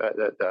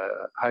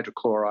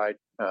hydrochloride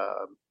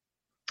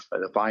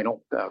The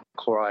vinyl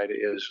chloride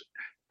is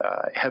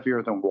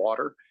heavier than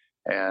water,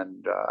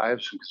 and I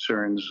have some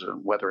concerns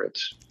whether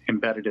it's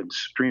embedded in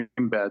stream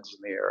beds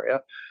in the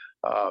area.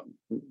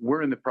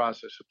 We're in the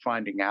process of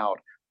finding out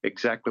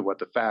exactly what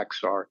the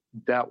facts are.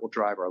 That will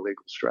drive our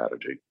legal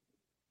strategy.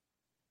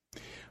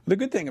 The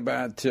good thing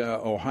about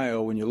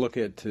Ohio, when you look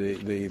at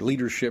the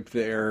leadership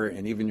there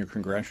and even your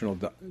congressional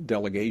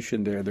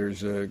delegation there,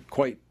 there's a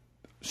quite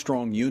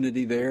strong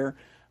unity there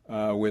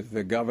with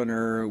the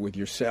governor, with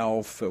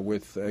yourself,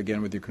 with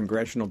your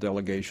congressional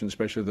delegation,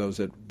 especially those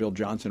that Bill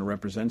Johnson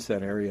represents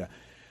that area.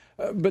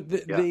 But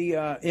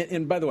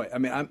and by the way, I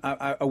mean,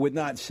 I would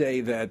not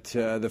say that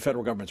the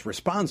federal government's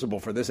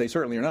responsible for this. They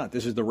certainly are not.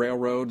 This is the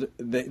railroad.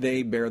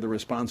 They bear the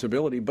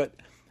responsibility. But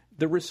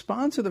the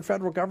response of the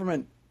federal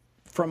government,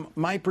 from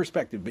my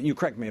perspective, but you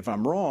correct me if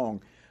I'm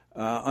wrong,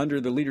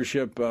 under the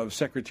leadership of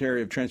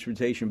Secretary of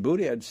Transportation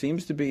Buttigieg,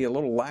 seems to be a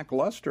little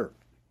lackluster.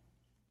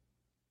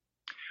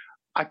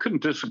 I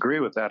couldn't disagree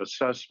with that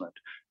assessment.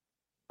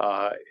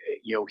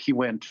 He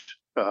went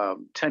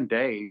 10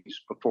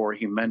 days before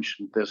he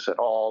mentioned this at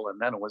all,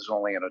 and then it was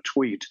only in a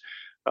tweet.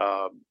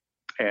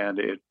 And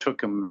it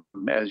took him,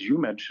 as you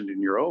mentioned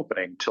in your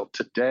opening, till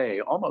today,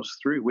 almost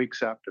 3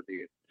 weeks after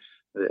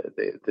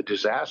the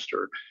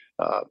disaster,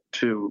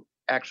 to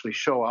actually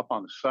show up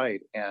on the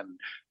site and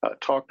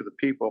talk to the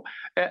people.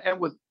 And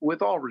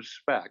with all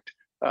respect,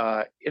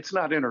 it's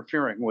not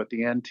interfering with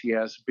the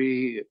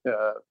NTSB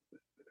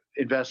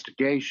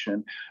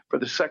investigation for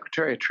the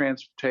Secretary of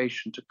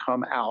Transportation to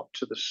come out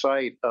to the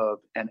site of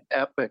an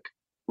epic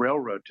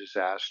railroad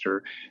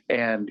disaster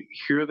and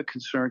hear the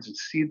concerns and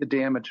see the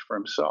damage for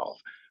himself.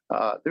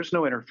 There's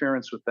no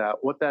interference with that.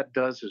 What that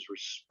does is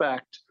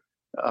respect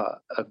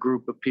a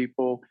group of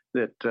people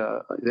that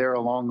there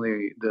along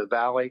the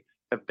valley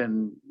have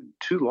been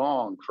too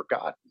long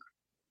forgotten.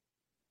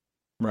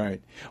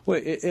 Right.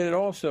 Well, it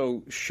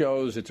also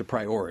shows it's a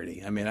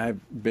priority. I mean, I've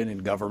been in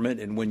government,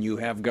 and when you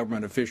have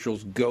government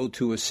officials go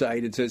to a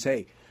site, it says,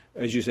 hey,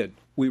 as you said,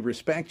 we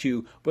respect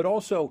you, but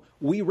also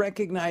we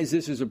recognize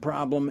this is a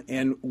problem,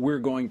 and we're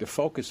going to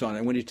focus on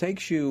it. When it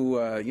takes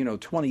you,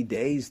 20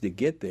 days to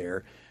get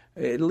there,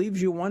 it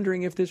leaves you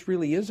wondering if this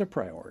really is a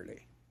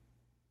priority.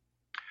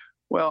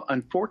 Well,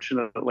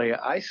 unfortunately,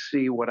 I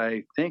see what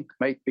I think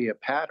might be a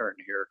pattern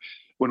here.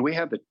 When we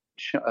had the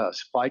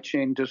supply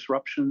chain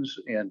disruptions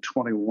in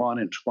 21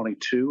 and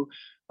 22,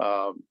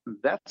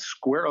 that's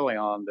squarely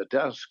on the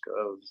desk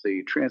of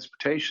the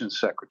transportation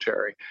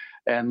secretary.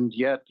 And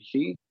yet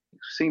he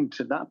seemed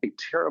to not be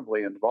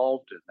terribly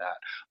involved in that.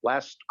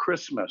 Last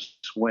Christmas,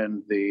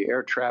 when the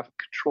air traffic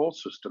control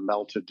system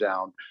melted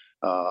down,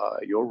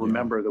 you'll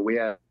remember that we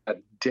had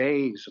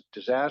days of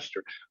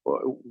disaster.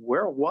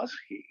 Where was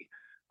he?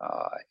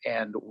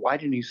 And why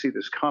didn't he see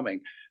this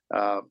coming?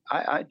 There's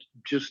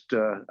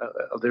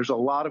a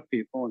lot of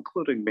people,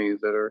 including me,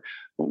 that are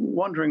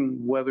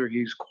wondering whether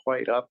he's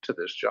quite up to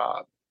this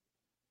job.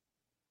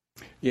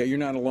 Yeah, you're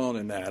not alone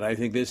in that. I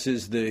think this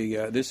is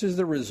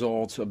the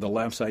results of the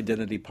left's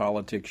identity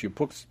politics. You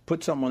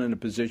put someone in a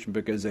position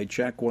because they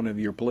check one of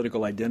your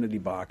political identity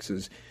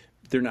boxes.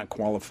 They're not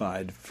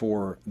qualified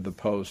for the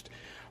post.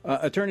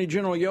 Attorney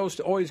General Yost,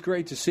 always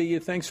great to see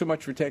you. Thanks so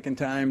much for taking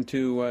time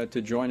to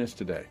join us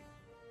today.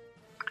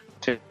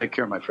 Take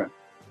care, my friend.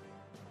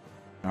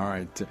 All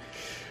right.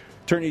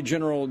 Attorney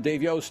General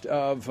Dave Yost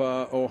of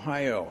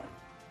Ohio.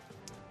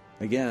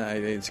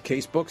 Again, it's a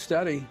case book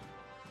study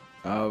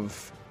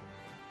of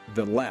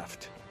the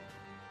left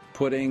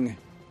putting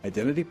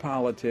identity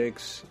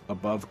politics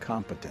above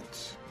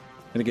competence.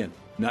 And again,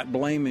 not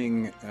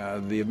blaming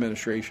the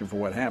administration for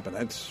what happened.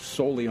 That's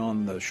solely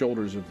on the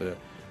shoulders of the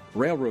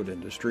railroad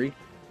industry.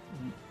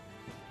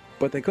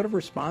 But they could have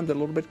responded a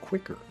little bit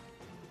quicker.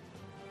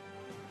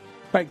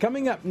 All right,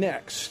 coming up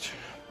next,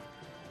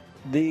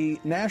 the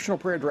National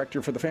Prayer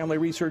Director for the Family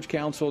Research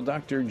Council,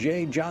 Dr.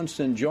 Jay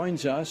Johnston,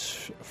 joins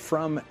us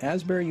from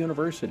Asbury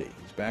University.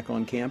 He's back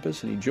on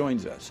campus, and he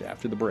joins us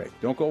after the break.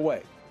 Don't go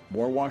away.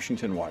 More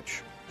Washington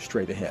Watch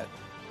straight ahead.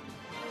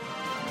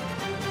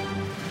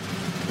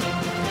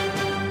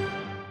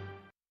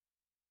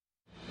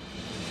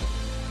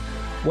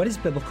 What is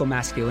biblical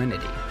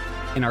masculinity?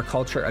 In our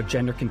culture of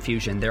gender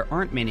confusion, there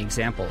aren't many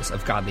examples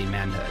of godly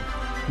manhood.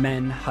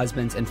 Men,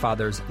 husbands, and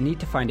fathers need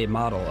to find a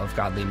model of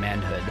godly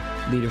manhood,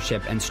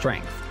 leadership, and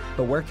strength.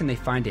 But where can they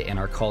find it in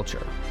our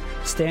culture?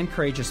 Stand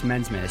Courageous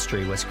Men's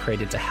Ministry was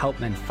created to help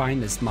men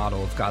find this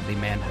model of godly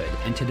manhood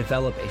and to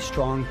develop a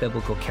strong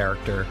biblical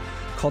character,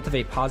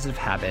 cultivate positive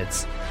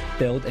habits,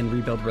 build and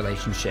rebuild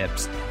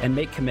relationships, and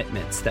make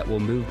commitments that will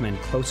move men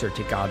closer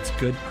to God's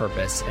good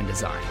purpose and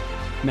design.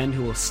 Men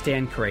who will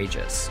stand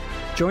courageous.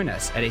 Join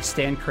us at a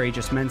Stand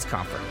Courageous Men's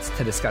Conference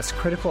to discuss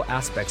critical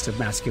aspects of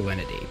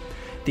masculinity.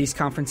 These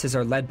conferences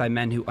are led by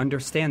men who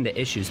understand the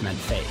issues men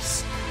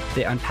face.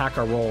 They unpack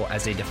our role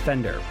as a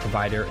defender,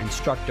 provider,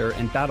 instructor,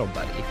 and battle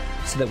buddy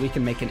so that we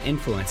can make an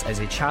influence as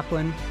a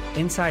chaplain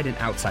inside and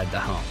outside the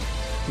home.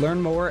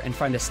 Learn more and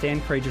find a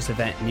Stand Courageous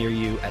event near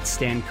you at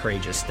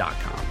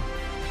standcourageous.com.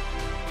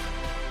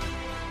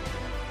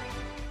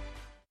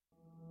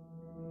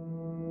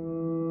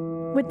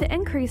 With the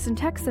increase in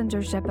tech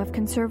censorship of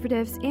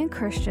conservatives and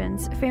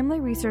Christians,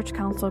 Family Research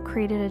Council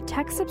created a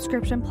tech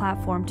subscription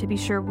platform to be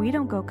sure we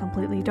don't go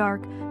completely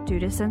dark due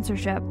to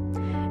censorship.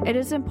 It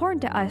is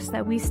important to us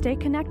that we stay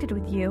connected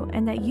with you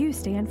and that you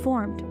stay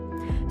informed.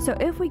 So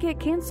if we get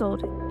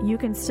canceled, you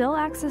can still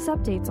access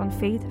updates on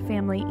faith,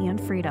 family, and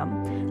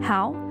freedom.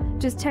 How?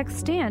 Just text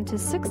STAND to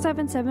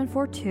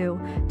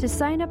 67742 to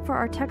sign up for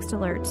our text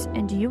alerts,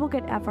 and you will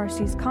get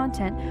FRC's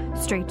content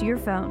straight to your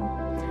phone.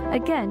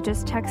 Again,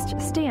 just text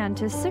STAND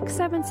to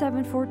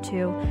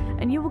 67742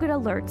 and you will get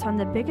alerts on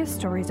the biggest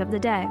stories of the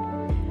day.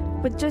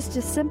 With just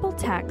a simple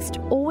text,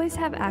 always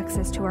have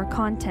access to our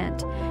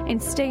content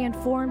and stay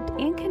informed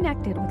and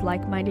connected with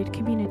like-minded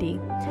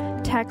community.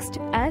 Text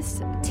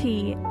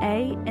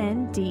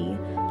STAND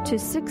to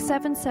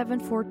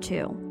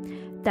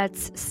 67742.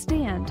 That's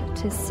STAND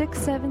to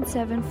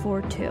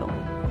 67742.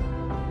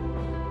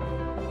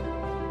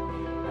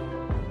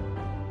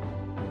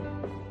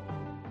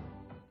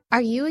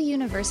 Are you a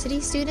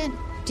university student?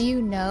 Do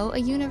you know a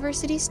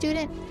university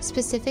student,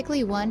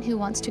 specifically one who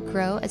wants to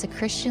grow as a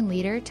Christian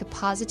leader to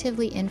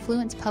positively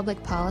influence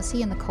public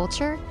policy and the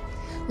culture?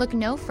 Look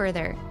no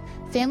further.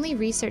 Family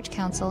Research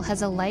Council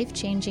has a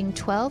life-changing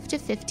 12 to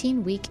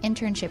 15-week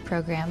internship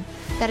program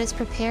that has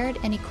prepared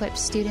and equipped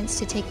students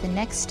to take the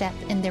next step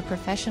in their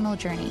professional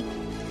journey.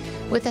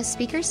 With a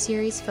speaker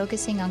series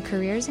focusing on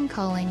careers and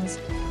callings,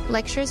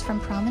 lectures from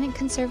prominent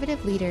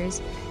conservative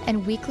leaders,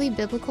 and weekly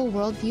biblical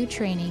worldview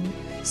training,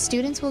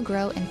 students will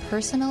grow in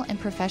personal and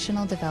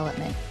professional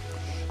development.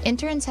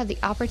 Interns have the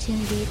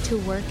opportunity to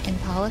work in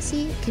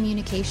policy,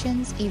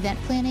 communications, event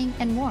planning,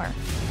 and more.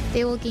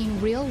 They will gain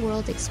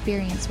real-world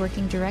experience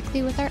working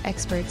directly with our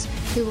experts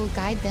who will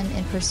guide them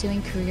in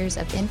pursuing careers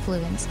of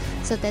influence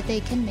so that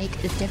they can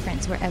make a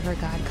difference wherever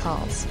God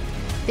calls.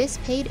 This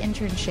paid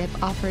internship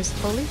offers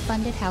fully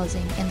funded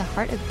housing in the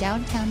heart of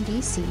downtown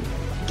D.C.,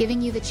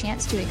 giving you the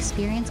chance to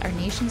experience our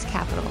nation's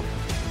capital.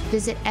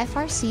 Visit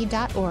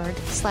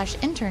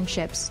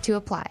frc.org/internships to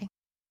apply.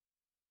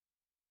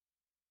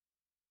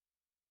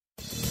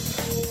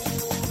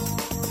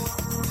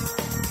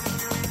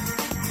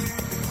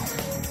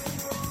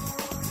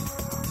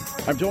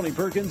 I'm Tony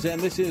Perkins, and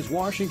this is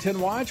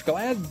Washington Watch.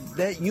 Glad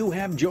that you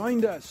have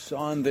joined us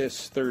on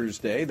this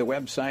Thursday. The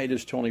website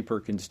is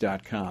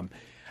tonyperkins.com.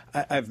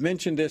 I've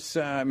mentioned this,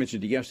 I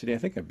mentioned it yesterday. I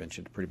think I've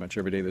mentioned it pretty much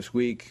every day this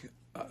week.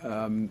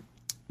 The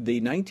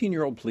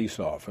 19-year-old police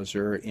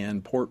officer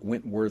in Port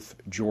Wentworth,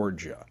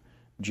 Georgia,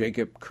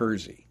 Jacob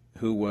Kersey,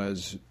 who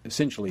was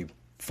essentially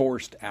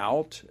forced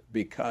out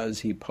because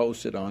he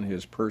posted on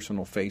his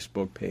personal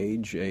Facebook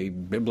page a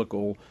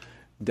biblical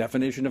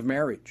definition of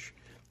marriage.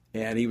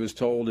 And he was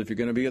told, if you're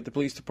going to be at the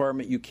police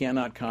department, you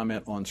cannot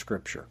comment on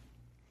Scripture.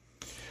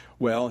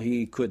 Well,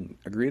 he couldn't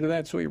agree to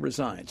that, so he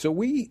resigned. So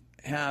we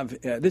have,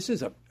 this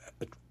is a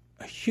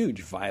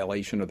huge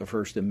violation of the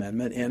First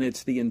Amendment, and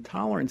it's the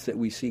intolerance that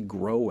we see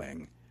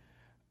growing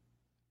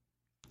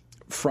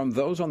from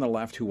those on the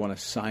left who want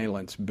to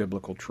silence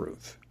biblical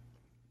truth.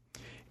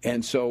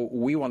 And so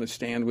we want to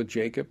stand with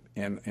Jacob,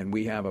 and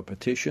we have a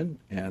petition,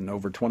 and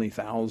over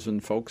 20,000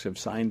 folks have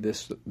signed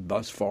this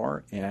thus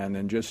far. And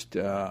in just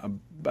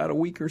about a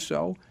week or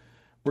so,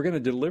 we're going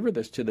to deliver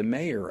this to the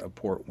mayor of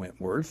Port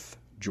Wentworth,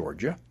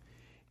 Georgia,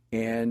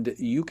 and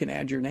you can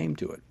add your name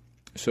to it.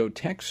 So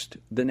text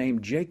the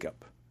name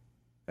Jacob,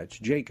 that's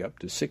Jacob,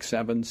 to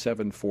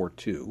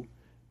 67742,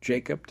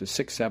 Jacob to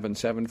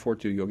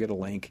 67742. You'll get a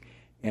link,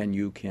 and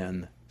you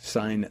can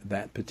sign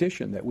that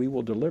petition that we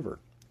will deliver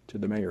to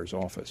the mayor's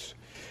office.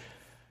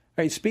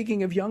 All right,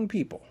 speaking of young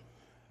people,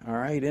 all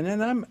right, and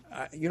then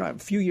a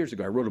few years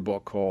ago I wrote a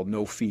book called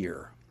No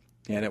Fear,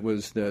 and it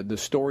was the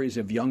stories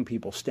of young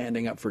people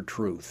standing up for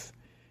truth,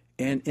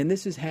 and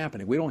this is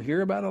happening. We don't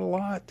hear about it a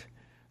lot.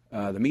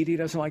 The media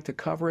doesn't like to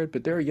cover it,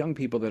 but there are young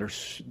people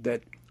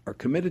that are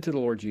committed to the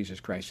Lord Jesus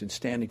Christ and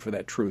standing for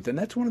that truth, and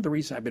that's one of the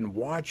reasons I've been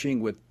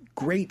watching with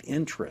great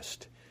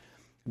interest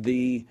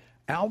the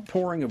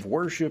outpouring of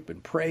worship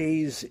and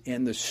praise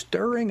and the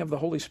stirring of the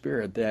Holy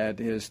Spirit that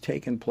has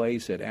taken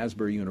place at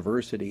Asbury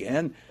University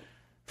and,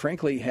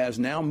 frankly, has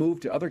now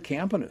moved to other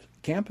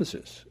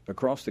campuses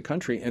across the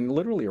country and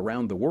literally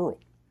around the world.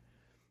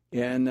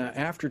 And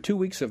after 2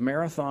 weeks of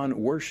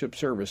marathon worship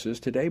services,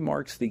 today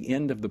marks the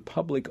end of the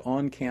public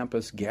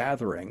on-campus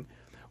gathering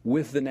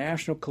with the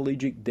National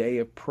Collegiate Day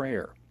of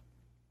Prayer.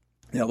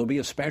 Now, there'll be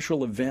a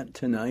special event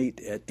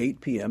tonight at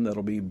 8 p.m.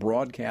 that'll be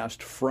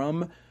broadcast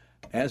from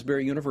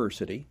Asbury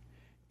University,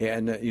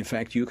 and in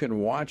fact, you can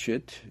watch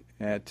it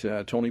at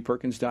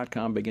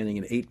TonyPerkins.com beginning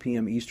at 8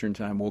 p.m. Eastern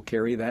Time. We'll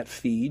carry that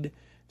feed.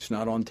 It's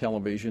not on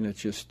television.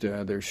 It's just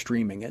they're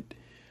streaming it.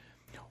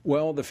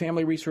 Well, the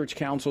Family Research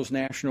Council's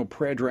National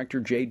Prayer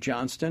Director, Jade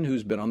Johnston,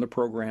 who's been on the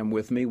program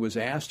with me, was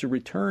asked to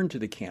return to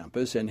the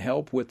campus and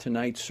help with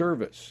tonight's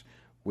service,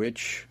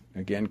 which,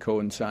 again,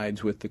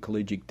 coincides with the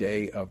Collegiate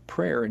Day of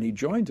Prayer, and he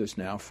joins us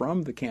now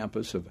from the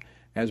campus of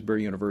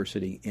Asbury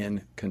University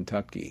in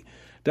Kentucky.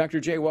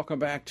 Dr. J, welcome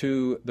back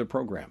to the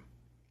program.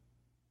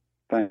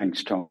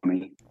 Thanks,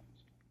 Tony.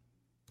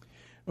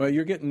 Well,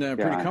 you're getting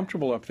pretty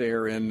comfortable up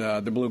there in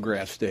the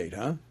Bluegrass State,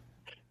 huh?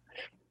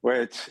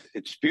 Well,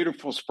 it's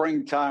beautiful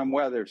springtime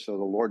weather, so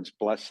the Lord's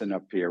blessing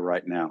up here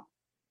right now.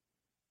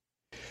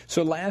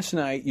 So last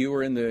night you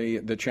were in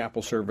the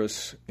chapel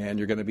service, and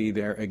you're going to be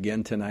there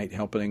again tonight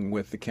helping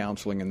with the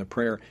counseling and the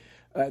prayer.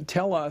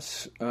 Tell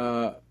us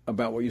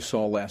about what you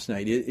saw last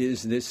night.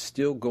 Is this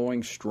still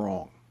going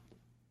strong?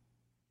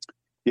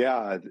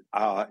 Yeah.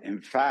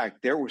 In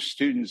fact, there were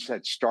students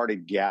that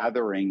started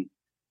gathering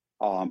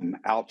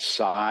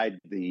outside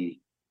the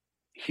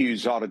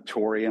Hughes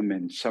Auditorium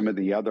and some of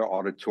the other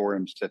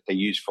auditoriums that they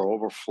use for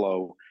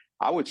overflow,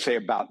 I would say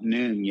about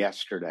noon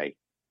yesterday,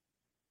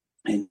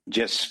 and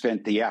just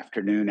spent the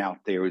afternoon out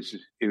there.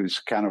 It was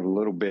kind of a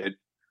little bit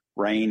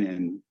rain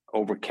and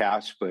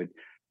overcast, but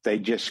they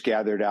just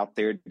gathered out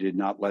there, did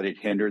not let it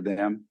hinder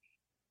them,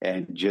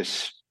 and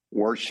just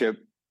worship,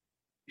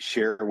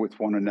 share with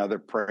one another,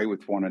 pray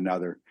with one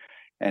another.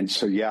 And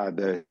so,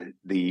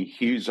 the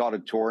Hughes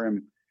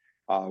Auditorium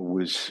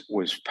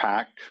was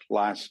packed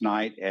last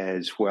night,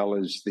 as well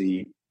as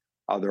the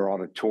other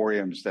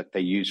auditoriums that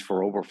they use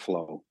for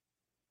overflow.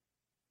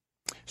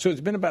 So it's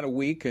been about a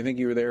week. I think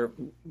you were there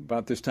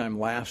about this time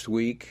last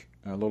week,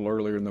 a little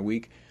earlier in the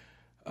week.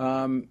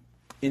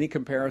 Any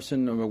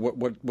comparison?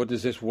 What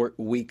does this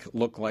week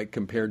look like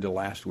compared to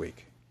last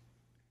week?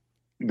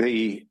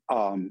 The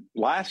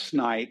last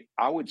night,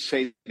 I would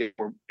say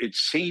it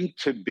seemed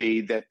to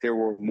be that there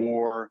were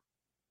more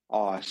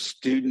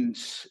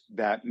students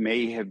that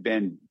may have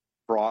been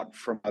brought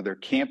from other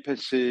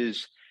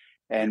campuses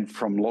and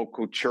from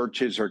local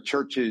churches, or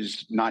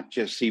churches not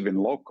just even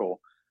local.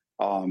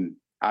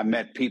 I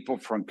met people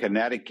from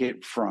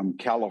Connecticut, from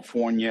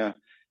California,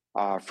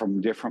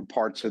 from different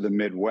parts of the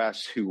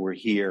Midwest who were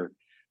here.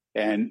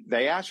 And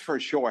they asked for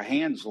a show of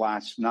hands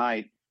last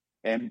night,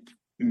 and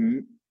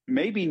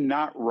maybe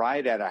not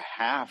right at a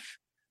half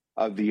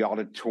of the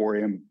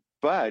auditorium,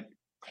 but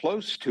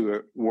close to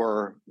it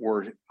were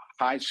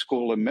high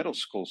school and middle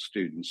school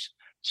students.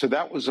 So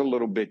that was a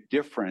little bit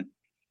different.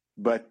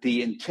 But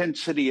the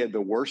intensity of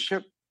the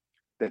worship,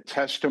 the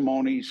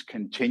testimonies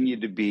continue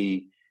to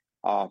be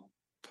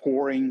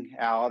pouring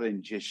out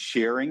and just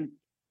sharing.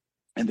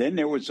 And then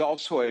there was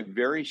also a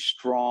very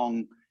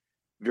strong,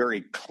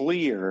 very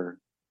clear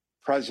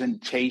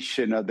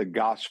presentation of the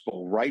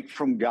gospel right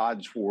from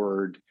God's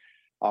word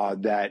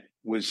that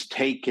was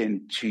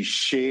taken to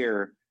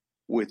share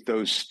with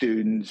those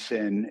students.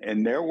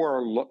 And there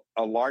were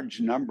a large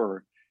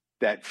number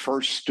that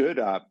first stood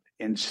up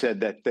and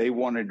said that they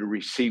wanted to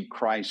receive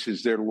Christ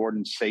as their Lord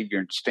and Savior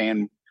and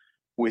stand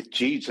with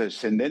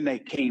Jesus. And then they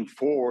came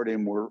forward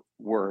and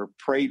were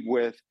prayed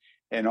with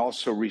and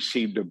also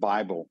received a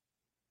Bible.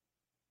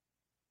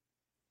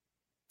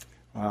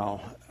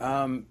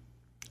 Wow.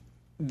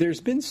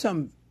 There's been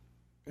some,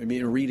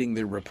 reading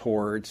the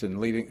reports and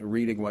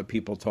reading what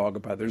people talk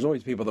about, there's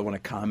always people that want to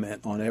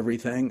comment on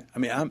everything.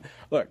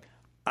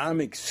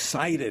 I'm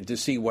excited to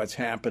see what's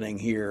happening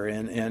here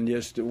and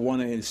just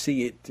want to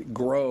see it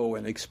grow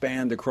and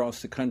expand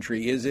across the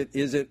country. Is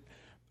it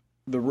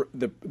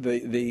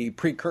the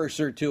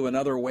precursor to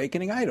another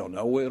awakening? I don't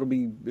know. It'll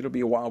be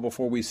a while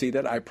before we see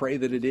that. I pray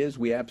that it is.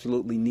 We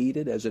absolutely need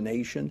it as a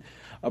nation.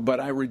 But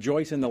I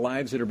rejoice in the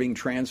lives that are being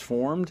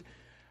transformed.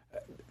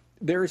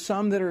 There are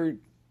some that are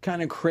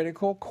kind of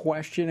critical,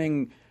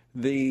 questioning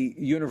the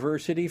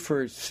university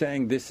for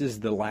saying this is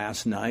the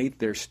last night.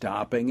 They're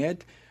stopping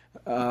it.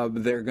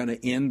 They're going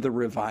to end the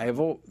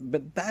revival.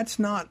 But that's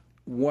not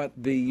what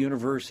the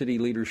university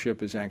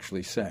leadership is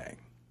actually saying.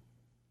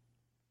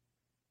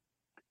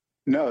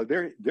 No,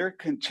 they're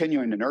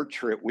continuing to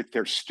nurture it with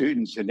their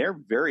students, and they're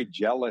very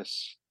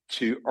jealous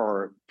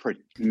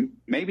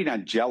maybe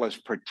not jealous,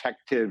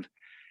 protective,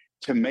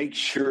 to make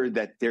sure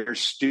that their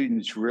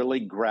students really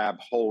grab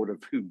hold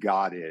of who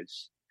God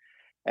is.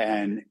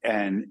 And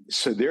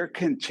so they're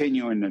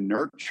continuing to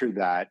nurture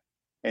that.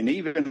 And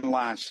even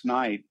last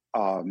night,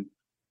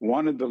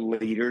 one of the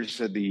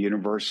leaders of the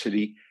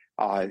university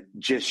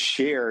just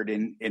shared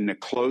in the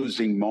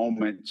closing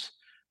moments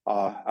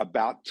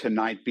about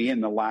tonight being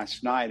the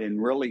last night, and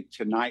really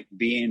tonight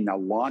being a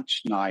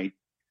launch night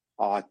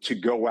to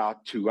go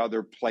out to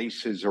other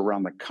places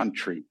around the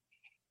country.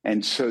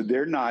 And so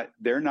they're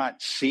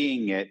not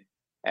seeing it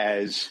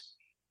as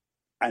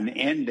an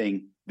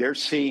ending. They're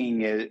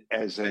seeing it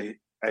as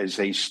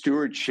a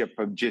stewardship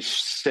of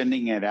just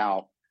sending it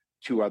out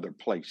to other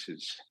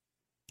places.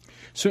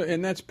 So,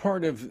 and that's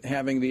part of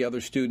having the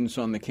other students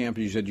on the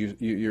campus. You said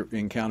you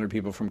encountered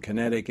people from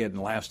Connecticut,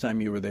 and last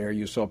time you were there,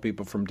 you saw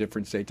people from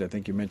different states. I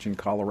think you mentioned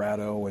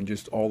Colorado and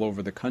just all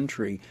over the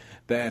country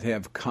that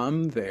have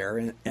come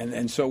there.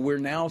 And so we're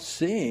now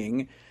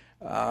seeing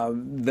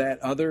that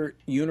other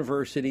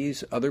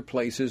universities, other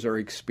places are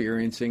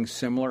experiencing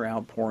similar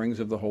outpourings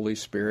of the Holy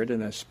Spirit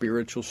and a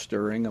spiritual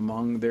stirring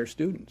among their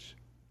students.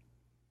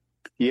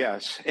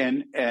 Yes,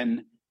 and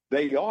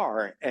they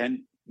are.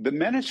 And the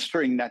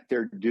ministering that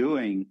they're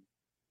doing,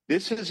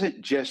 this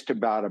isn't just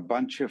about a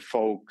bunch of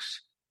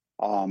folks,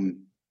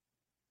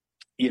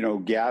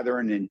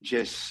 gathering and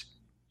just,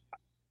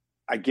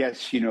 I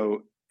guess,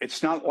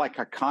 it's not like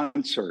a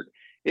concert.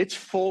 It's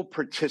full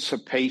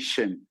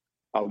participation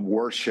of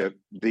worship.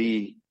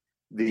 It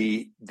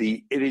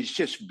is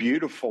just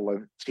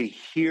beautiful to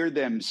hear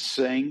them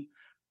sing.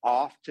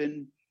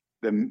 Often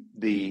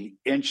the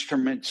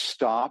instruments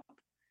stop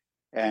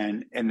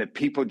and the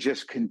people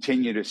just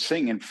continue to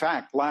sing. In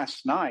fact,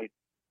 last night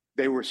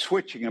they were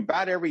switching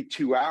about every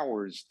 2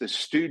 hours. The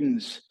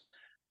students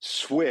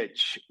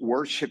switch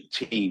worship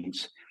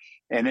teams.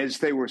 And as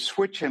they were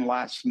switching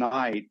last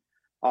night,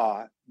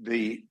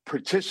 the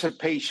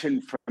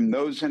participation from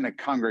those in the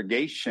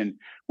congregation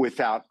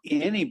without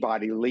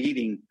anybody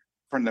leading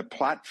from the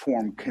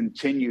platform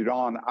continued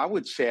on, I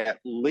would say at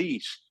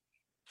least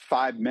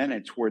 5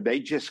 minutes, where they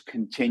just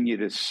continue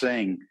to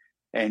sing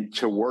and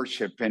to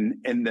worship. And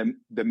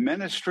the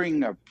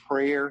ministering of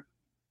prayer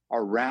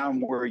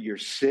around where you're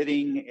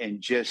sitting, and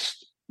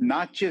just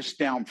not just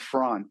down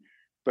front,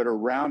 but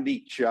around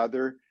each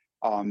other.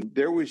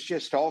 There was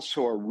just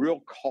also a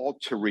real call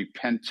to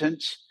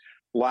repentance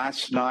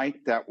last night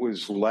that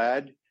was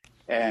led,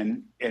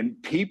 and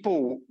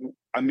people,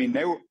 I mean,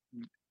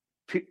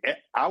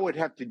 I would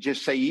have to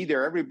just say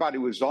either everybody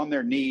was on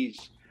their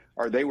knees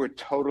or they were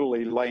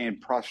totally laying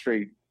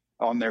prostrate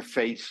on their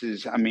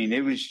faces. I mean,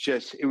 it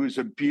was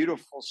a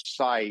beautiful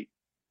sight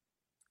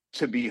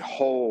to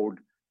behold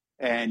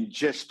and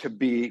just to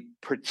be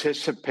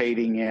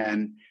participating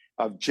in,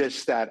 of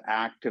just that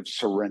act of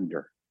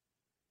surrender.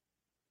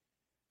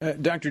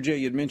 Dr. J,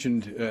 you'd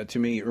mentioned to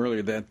me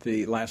earlier that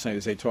last night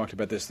as they talked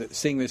about this, that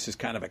seeing this as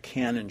kind of a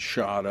cannon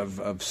shot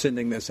of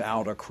sending this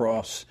out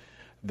across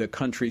the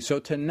country. So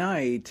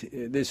tonight,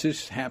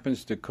 this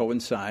happens to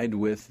coincide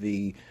with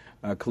the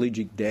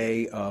Collegiate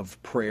Day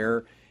of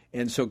Prayer.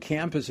 And so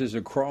campuses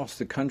across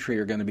the country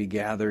are going to be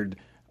gathered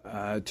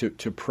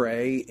to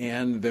pray,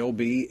 and there'll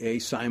be a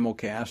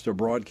simulcast, a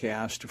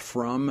broadcast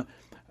from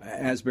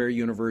Asbury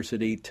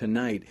University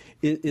tonight.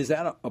 Is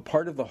that a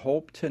part of the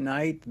hope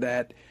tonight,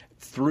 that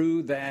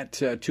through that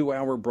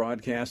 2-hour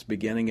broadcast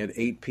beginning at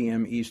 8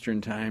 p.m.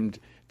 Eastern Time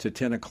to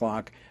 10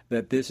 o'clock,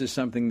 that this is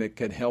something that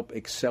could help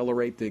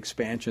accelerate the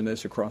expansion of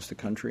this across the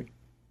country?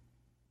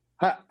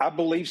 I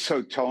believe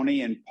so,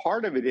 Tony. And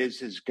part of it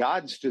is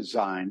God's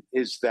design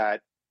is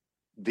that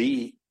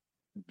the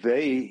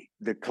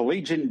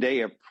Collegiate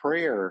Day of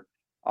Prayer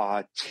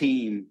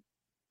team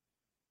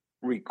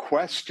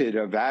requested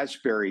of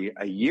Asbury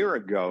a year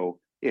ago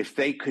if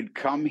they could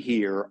come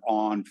here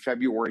on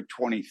February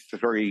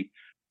 23,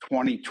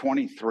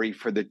 2023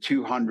 for the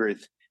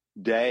 200th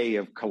day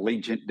of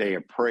Collegiate Day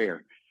of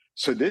Prayer.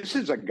 So this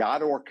is a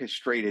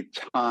God-orchestrated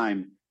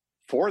time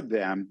for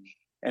them.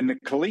 And the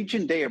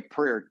Collegiate Day of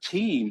Prayer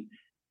team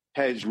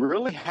has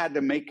really had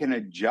to make an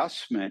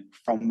adjustment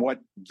from what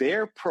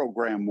their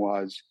program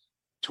was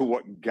to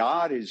what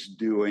God is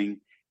doing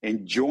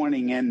and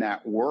joining in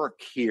that work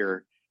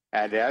here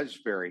at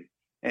Asbury.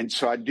 And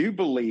so I do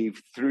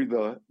believe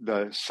through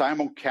the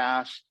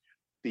simulcast,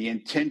 the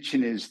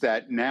intention is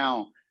that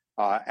now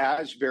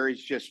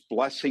Asbury's just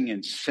blessing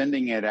and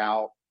sending it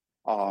out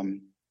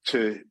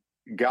to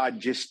God,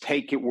 just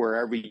take it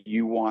wherever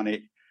you want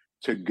it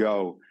to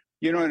go.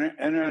 You know,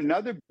 and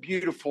another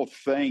beautiful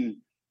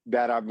thing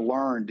that I've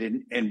learned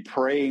in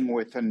praying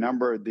with a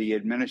number of the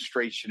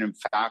administration and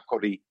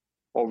faculty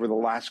over the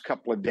last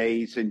couple of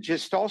days, and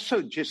just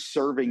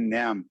serving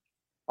them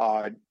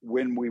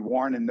when we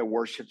weren't in the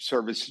worship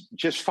service,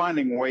 just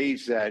finding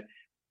ways that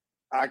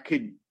I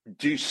could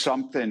do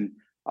something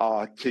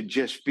to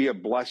just be a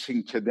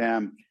blessing to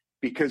them,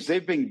 because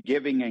they've been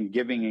giving and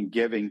giving and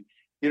giving.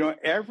 You know,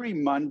 every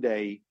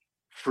Monday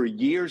for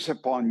years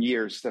upon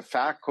years, the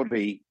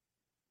faculty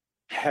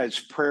has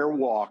prayer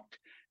walked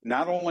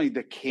not only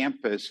the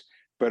campus,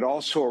 but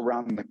also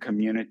around the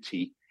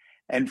community.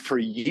 And for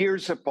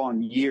years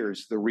upon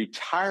years, the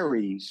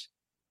retirees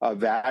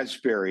of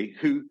Asbury,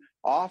 who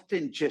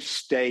often just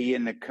stay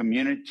in the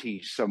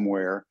community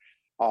somewhere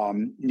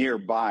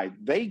nearby,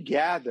 they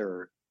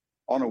gather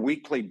on a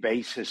weekly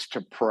basis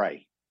to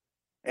pray.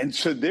 And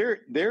so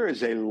there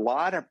is a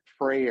lot of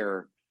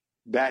prayer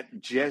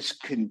that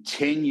just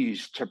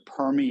continues to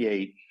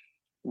permeate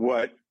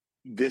what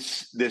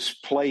this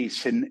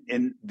place,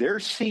 and they're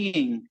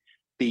seeing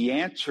the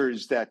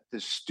answers that the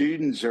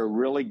students are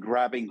really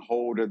grabbing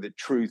hold of the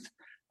truth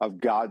of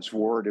God's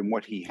word and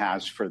what he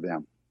has for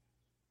them.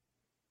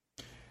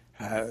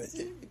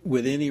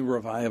 With any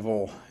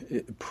revival,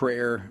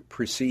 prayer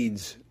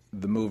precedes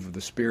the move of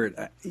the Spirit.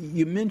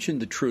 You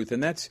mentioned the truth,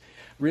 and that's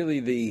really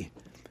the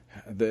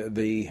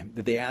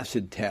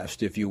acid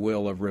test, if you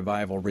will, of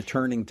revival,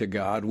 returning to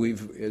God.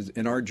 We've,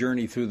 in our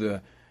journey through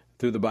the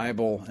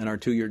Bible, in our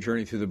 2-year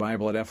journey through the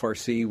Bible at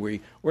FRC,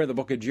 we're in the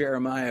book of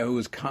Jeremiah, who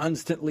is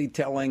constantly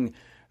telling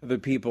the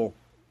people,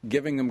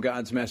 giving them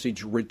God's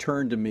message,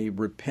 return to me,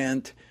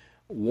 repent,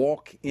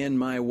 walk in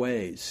my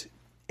ways.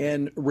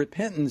 And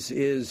repentance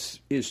is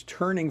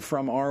turning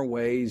from our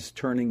ways,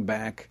 turning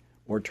back,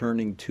 or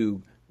turning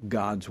to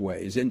God's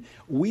ways. And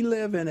we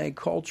live in a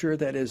culture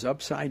that is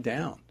upside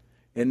down.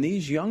 And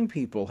these young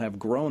people have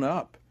grown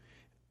up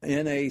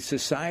in a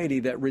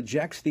society that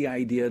rejects the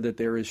idea that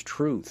there is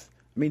truth,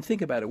 I mean,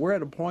 think about it. We're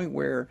at a point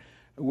where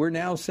we're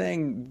now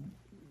saying,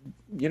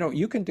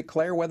 you can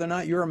declare whether or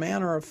not you're a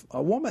man or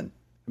a woman.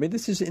 I mean,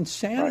 this is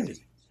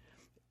insanity.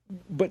 Right.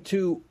 But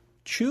to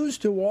choose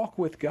to walk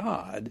with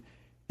God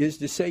is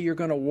to say you're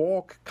going to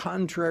walk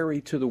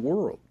contrary to the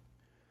world.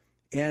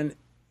 And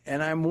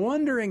I'm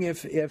wondering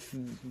if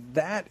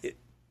that,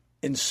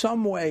 in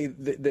some way,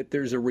 that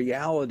there's a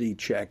reality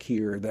check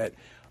here, that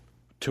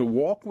to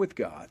walk with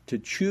God, to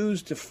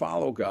choose to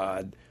follow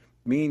God,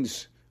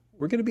 means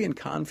we're going to be in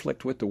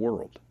conflict with the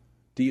world.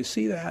 Do you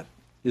see that?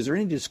 Is there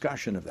any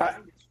discussion of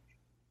that?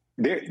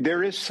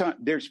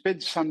 There's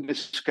been some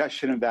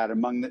discussion of that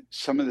among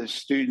some of the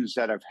students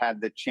that have had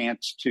the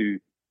chance to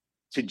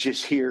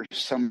just hear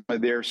some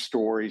of their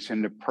stories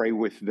and to pray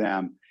with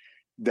them,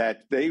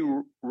 that they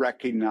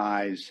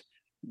recognize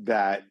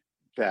that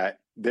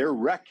they're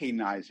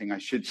recognizing, I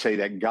should say,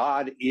 that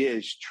God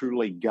is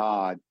truly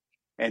God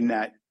and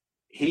that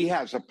he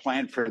has a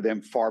plan for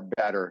them far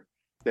better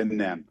than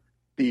them.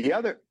 The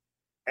other,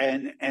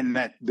 and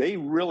that they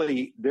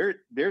really,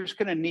 there's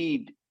going to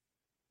need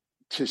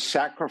to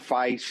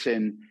sacrifice,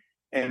 and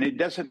it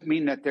doesn't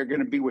mean that they're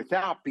going to be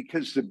without,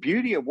 because the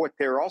beauty of what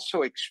they're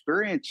also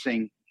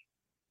experiencing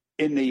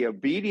in the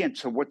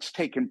obedience of what's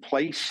taken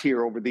place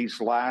here over these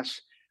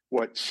last,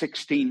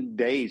 16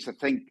 days,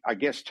 I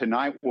guess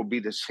tonight will be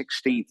the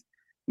 16th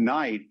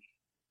night,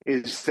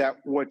 is that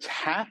what's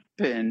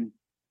happened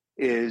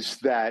is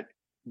that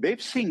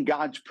they've seen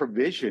God's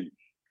provision.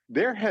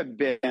 There have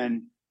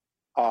been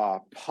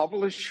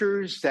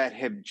publishers that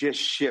have just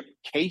shipped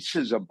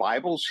cases of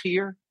Bibles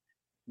here.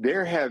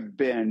 There have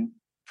been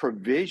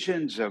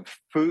provisions of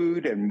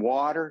food and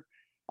water.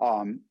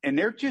 And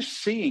they're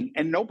just seeing,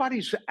 and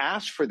nobody's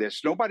asked for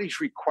this. Nobody's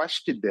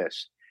requested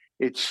this.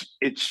 It's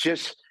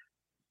just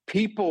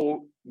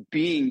people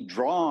being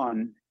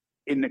drawn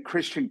in the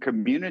Christian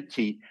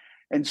community.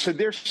 And so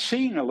they're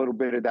seeing a little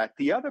bit of that.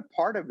 The other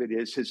part of it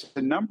is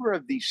a number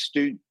of these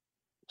students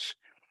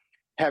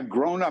have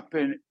grown up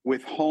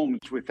with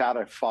homes without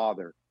a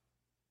father.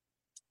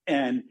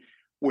 And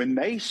when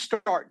they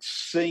start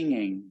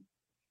singing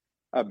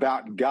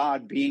about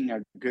God being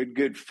a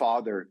good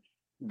father,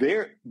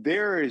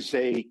 there is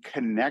a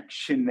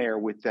connection there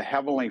with the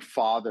Heavenly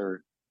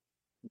Father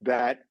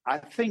that I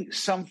think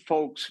some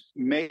folks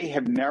may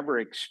have never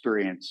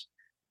experienced,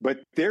 but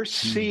they're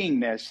seeing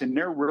this and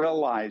they're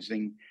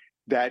realizing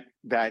that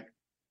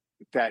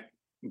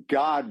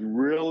God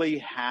really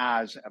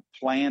has a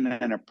plan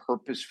and a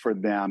purpose for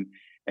them,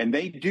 and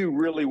they do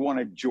really want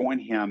to join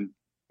him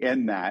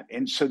in that.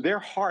 And so their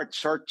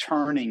hearts are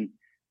turning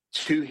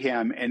to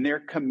him, and their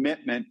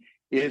commitment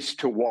is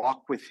to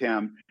walk with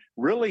him,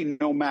 really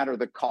no matter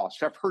the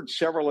cost. I've heard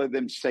several of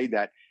them say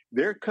that.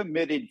 They're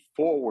committed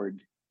forward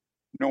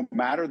no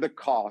matter the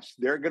cost.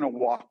 They're going to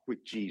walk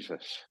with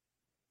Jesus.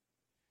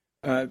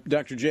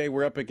 Dr. J,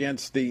 we're up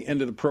against the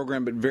end of the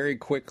program, but very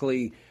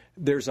quickly,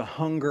 there's a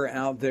hunger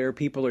out there.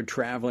 People are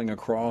traveling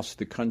across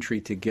the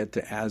country to get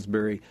to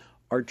Asbury.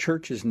 Our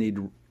churches need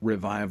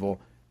revival.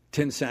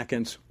 10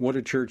 seconds, what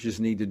do churches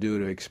need to do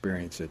to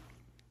experience it?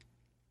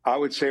 I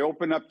would say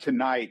open up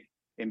tonight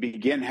and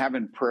begin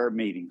having prayer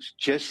meetings,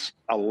 just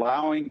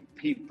allowing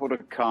people to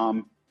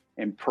come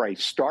and pray.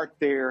 Start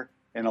there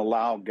and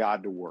allow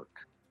God to work.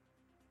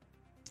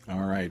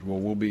 All right. Well,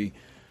 we'll be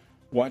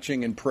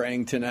watching and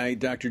praying tonight.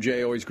 Dr.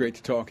 J, always great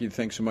to talk to you.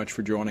 Thanks so much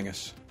for joining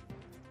us.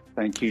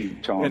 Thank you,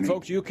 Tony. And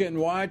folks, you can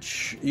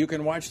watch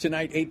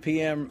tonight, 8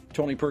 p.m.,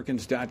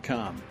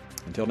 TonyPerkins.com.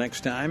 Until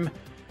next time,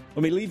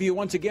 let me leave you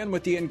once again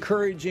with the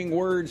encouraging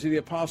words of the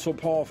Apostle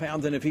Paul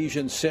found in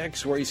Ephesians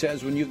 6, where he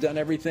says, when you've done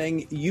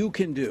everything you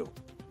can do,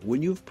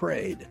 when you've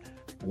prayed,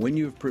 when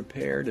you've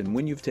prepared, and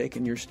when you've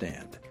taken your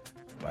stand,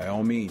 by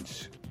all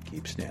means,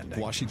 keep standing.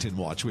 Washington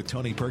Watch with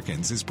Tony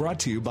Perkins is brought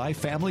to you by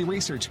Family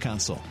Research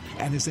Council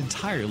and is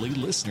entirely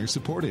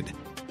listener-supported.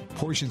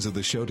 Portions of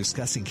the show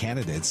discussing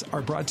candidates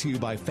are brought to you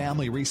by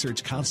Family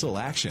Research Council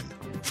Action.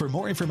 For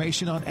more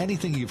information on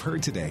anything you've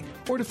heard today,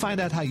 or to find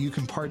out how you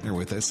can partner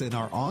with us in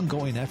our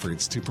ongoing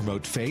efforts to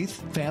promote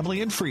faith,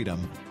 family, and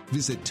freedom,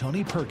 visit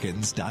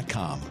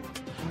TonyPerkins.com.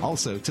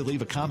 Also, to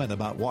leave a comment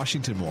about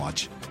Washington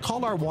Watch,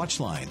 call our watch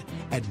line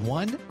at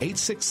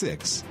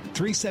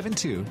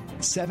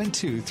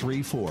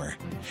 1-866-372-7234.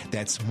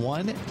 That's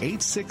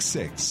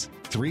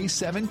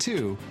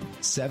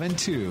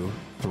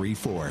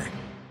 1-866-372-7234.